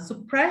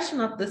suppression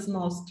of the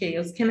small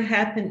scales can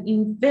happen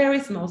in very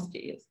small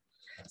scales.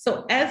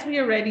 So as we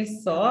already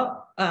saw,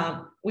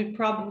 we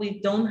probably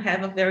don't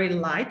have a very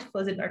light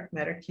fuzzy dark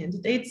matter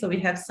candidate. So we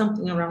have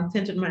something around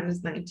 10 to the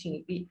minus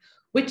 19 eV,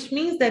 which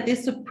means that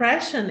this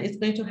suppression is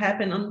going to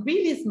happen on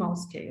really small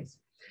scales.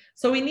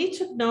 So we need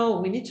to know,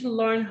 we need to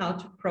learn how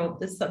to probe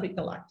the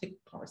subgalactic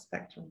power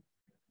spectrum.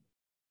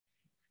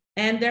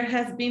 And there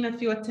has been a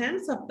few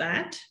attempts of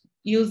that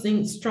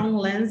using strong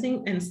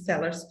lensing and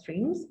stellar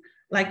streams.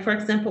 Like for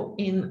example,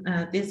 in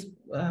this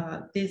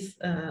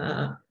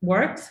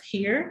works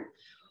here,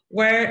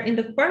 where in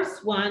the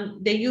first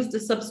one, they used the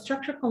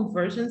substructure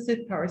convergence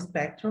with power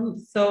spectrum.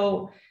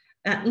 So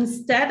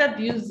instead of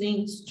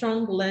using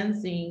strong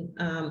lensing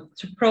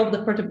to probe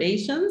the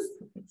perturbations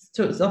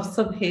of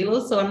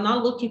subhalos, so I'm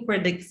not looking for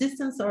the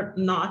existence or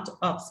not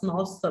of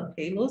small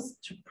subhalos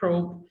to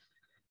probe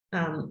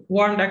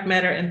warm dark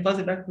matter and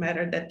fuzzy dark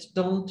matter that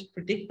don't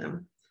predict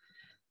them.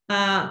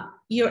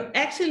 You're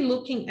actually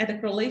looking at a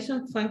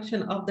correlation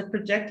function of the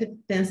projected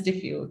density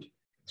field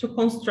to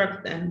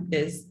construct then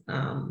this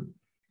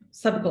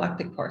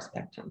subgalactic power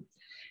spectrum.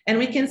 And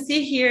we can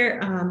see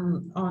here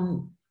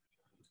on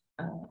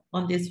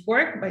this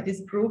work by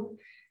this group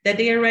that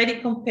they already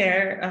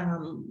compare,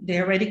 they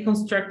already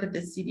constructed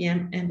the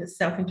CDM and the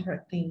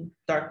self-interacting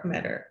dark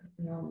matter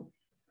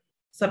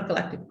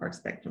subgalactic power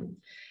spectrum.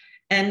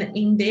 And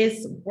in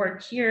this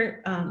work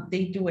here,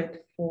 they do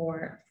it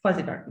for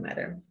fuzzy dark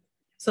matter.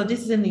 So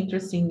this is an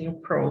interesting new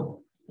probe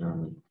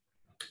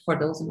for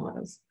those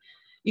models.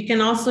 You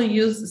can also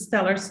use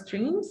stellar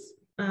streams.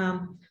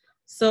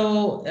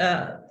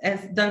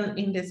 As done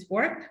in this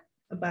work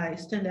by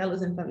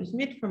Standellis and Pablo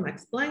Schmidt from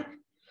Max Planck,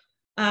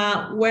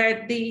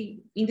 where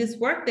in this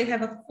work, they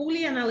have a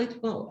fully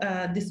analytical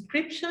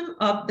description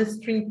of the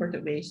string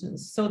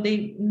perturbations. So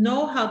they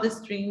know how the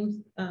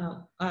strings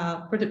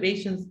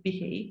perturbations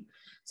behave.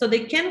 So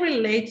they can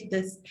relate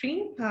the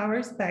string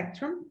power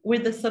spectrum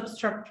with the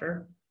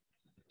substructure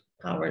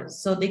power.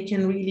 So they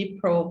can really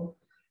probe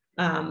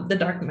the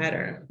dark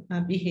matter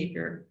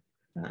behavior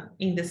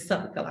in the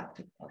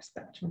subgalactic power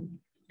spectrum,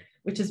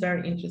 which is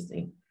very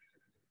interesting.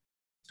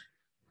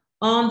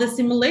 On the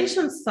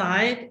simulation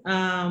side,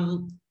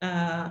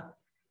 the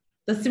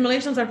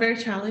simulations are very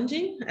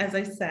challenging, as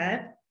I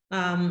said,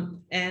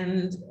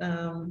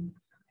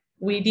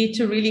 we need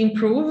to really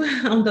improve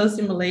on those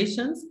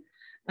simulations.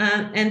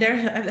 And there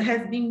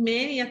has been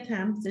many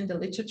attempts in the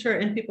literature,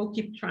 and people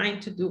keep trying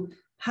to do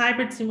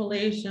hybrid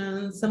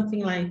simulations,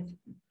 something like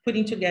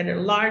putting together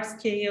large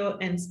scale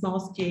and small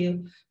scale,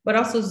 but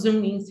also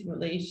zoom-in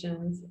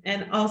simulations,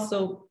 and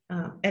also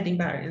adding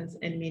variance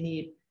and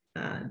many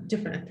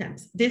different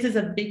attempts. This is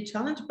a big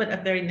challenge, but a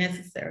very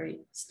necessary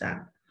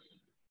step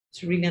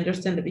to really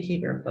understand the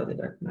behavior of the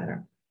dark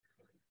matter.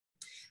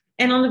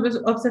 And on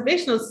the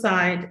observational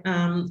side,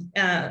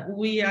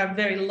 we are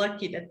very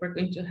lucky that we're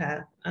going to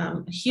have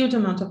a huge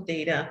amount of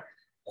data,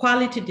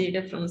 quality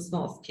data from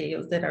small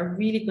scales that are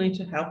really going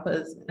to help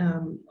us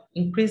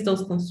increase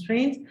those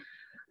constraints.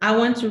 I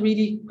want to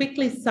really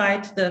quickly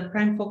cite the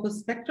prime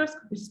focus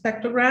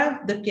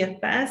spectrograph, the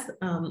PFS,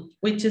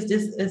 which is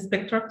this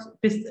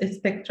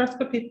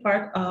spectroscopy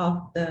part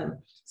of the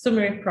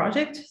summary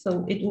project.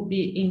 So it will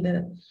be in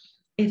the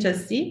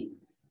HSC.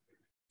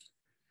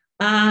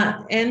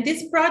 And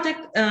this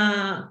project,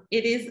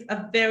 it is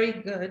a very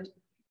good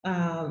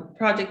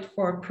project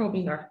for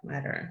probing dark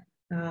matter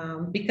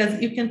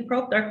because you can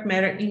probe dark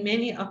matter in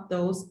many of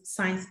those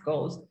science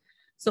goals.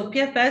 So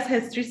PFS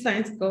has 3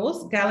 science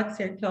goals: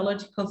 galaxy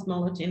archaeology,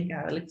 cosmology, and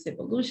galaxy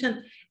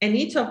evolution. And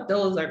each of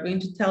those are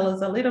going to tell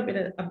us a little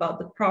bit about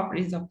the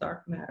properties of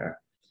dark matter.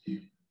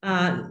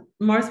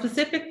 More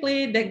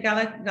specifically, the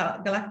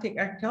galactic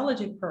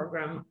archaeology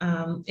program,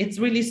 it's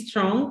really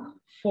strong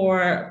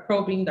for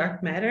probing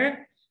dark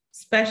matter,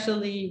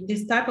 especially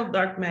this type of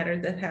dark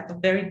matter that have a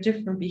very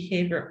different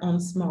behavior on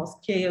small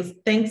scales.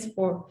 Thanks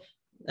for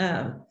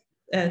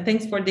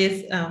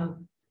this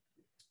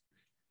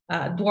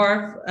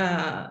dwarf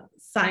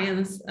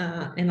science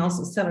and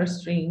also stellar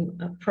stream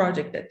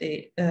project that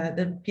the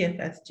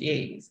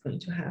PFSGA is going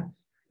to have.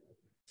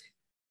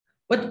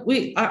 But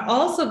we are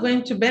also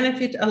going to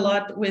benefit a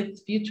lot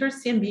with future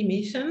CMB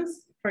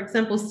missions for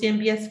example,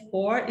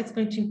 CMBS4 is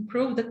going to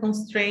improve the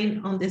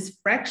constraint on this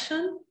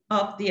fraction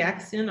of the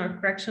axion or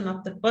fraction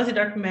of the fuzzy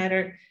dark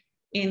matter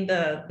in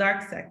the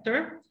dark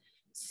sector.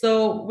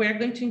 So we're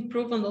going to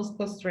improve on those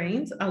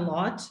constraints a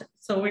lot.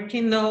 So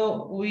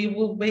we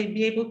will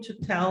be able to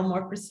tell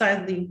more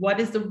precisely what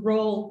is the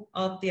role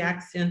of the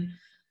axion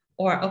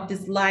or of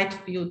these light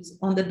fields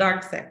on the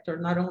dark sector,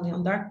 not only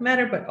on dark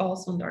matter, but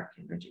also on dark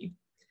energy.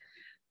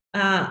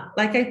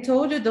 Like I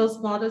told you, those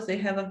models, they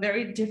have a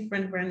very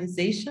different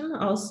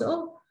randomization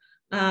also.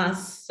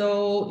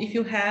 So if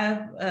you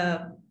have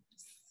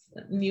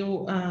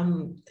new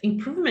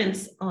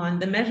improvements on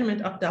the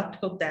measurement of the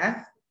optical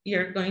depth,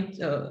 you're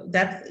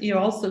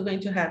also going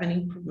to have an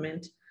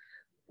improvement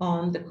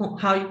on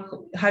how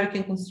you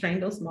can constrain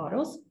those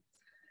models.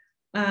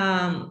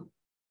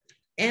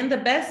 And the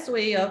best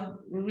way of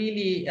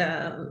really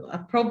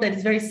a probe that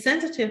is very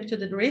sensitive to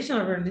the duration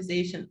of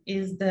organization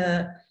is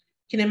the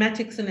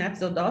kinematic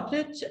synapsal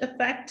Doppler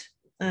effect.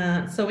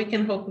 So we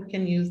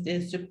can use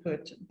this to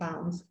put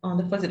bounds on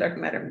the fuzzy dark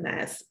matter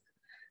mass,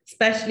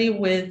 especially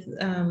with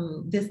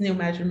these new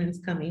measurements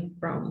coming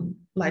from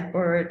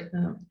Lightbird,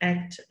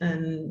 ACT,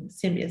 and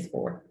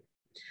CMBS4.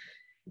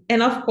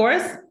 And of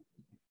course,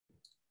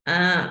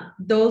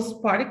 those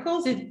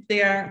particles, if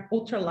they are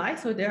ultralight,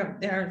 so they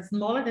are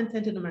smaller than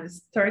 10 to the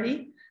minus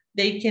 30,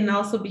 they can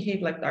also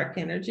behave like dark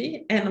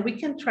energy. And we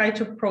can try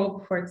to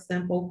probe, for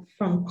example,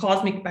 from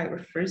cosmic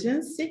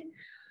birefringency,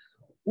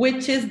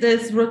 which is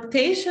this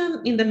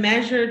rotation in the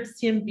measured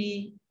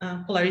CMB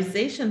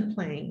polarization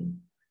plane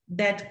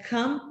that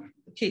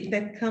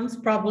comes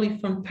probably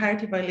from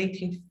parity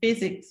violating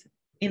physics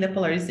in the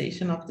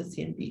polarization of the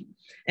CMB.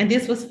 And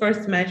this was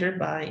first measured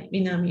by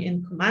Minami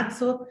and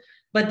Komatsu,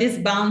 but these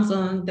bounds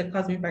on the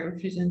cosmic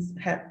birefringence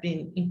have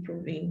been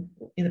improving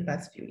in the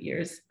past few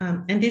years.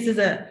 And this is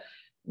a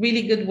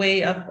really good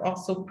way of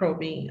also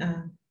probing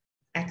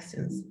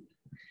axions.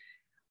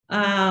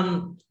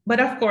 But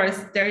of course,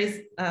 there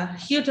is a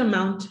huge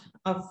amount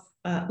of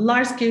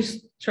large-scale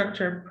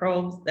structure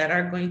probes that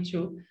are going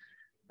to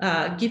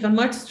give a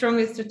much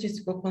stronger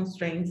statistical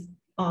constraints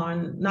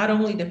on not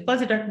only the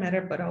fuzzy dark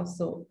matter, but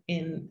also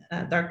in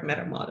dark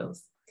matter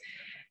models.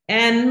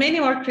 And many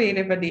more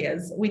creative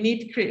ideas. We need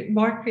to create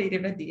more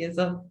creative ideas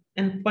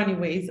and funny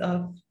ways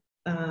of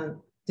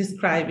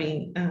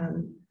describing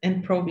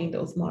and probing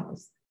those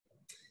models.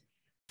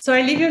 So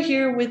I leave you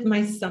here with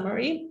my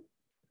summary.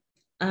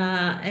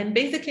 And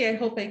basically, I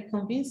hope I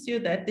convinced you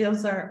that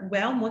those are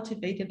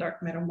well-motivated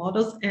dark matter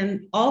models,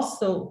 and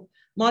also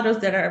models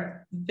that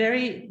are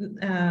very,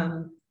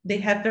 they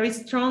have very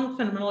strong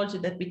phenomenology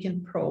that we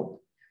can probe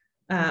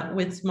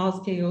with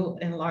small scale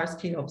and large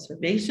scale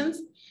observations.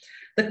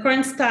 The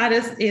current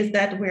status is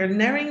that we're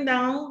narrowing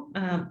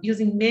down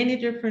using many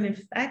different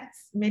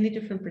effects, many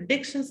different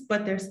predictions,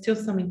 but there's still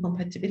some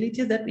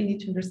incompatibilities that we need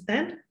to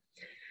understand.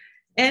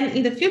 And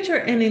in the future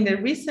and in the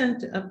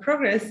recent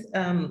progress,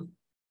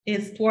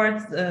 is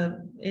towards,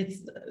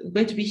 it's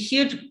going to be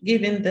huge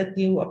given the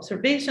new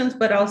observations,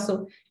 but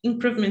also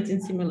improvements in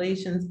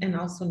simulations and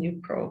also new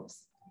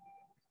probes.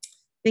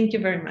 Thank you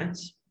very much.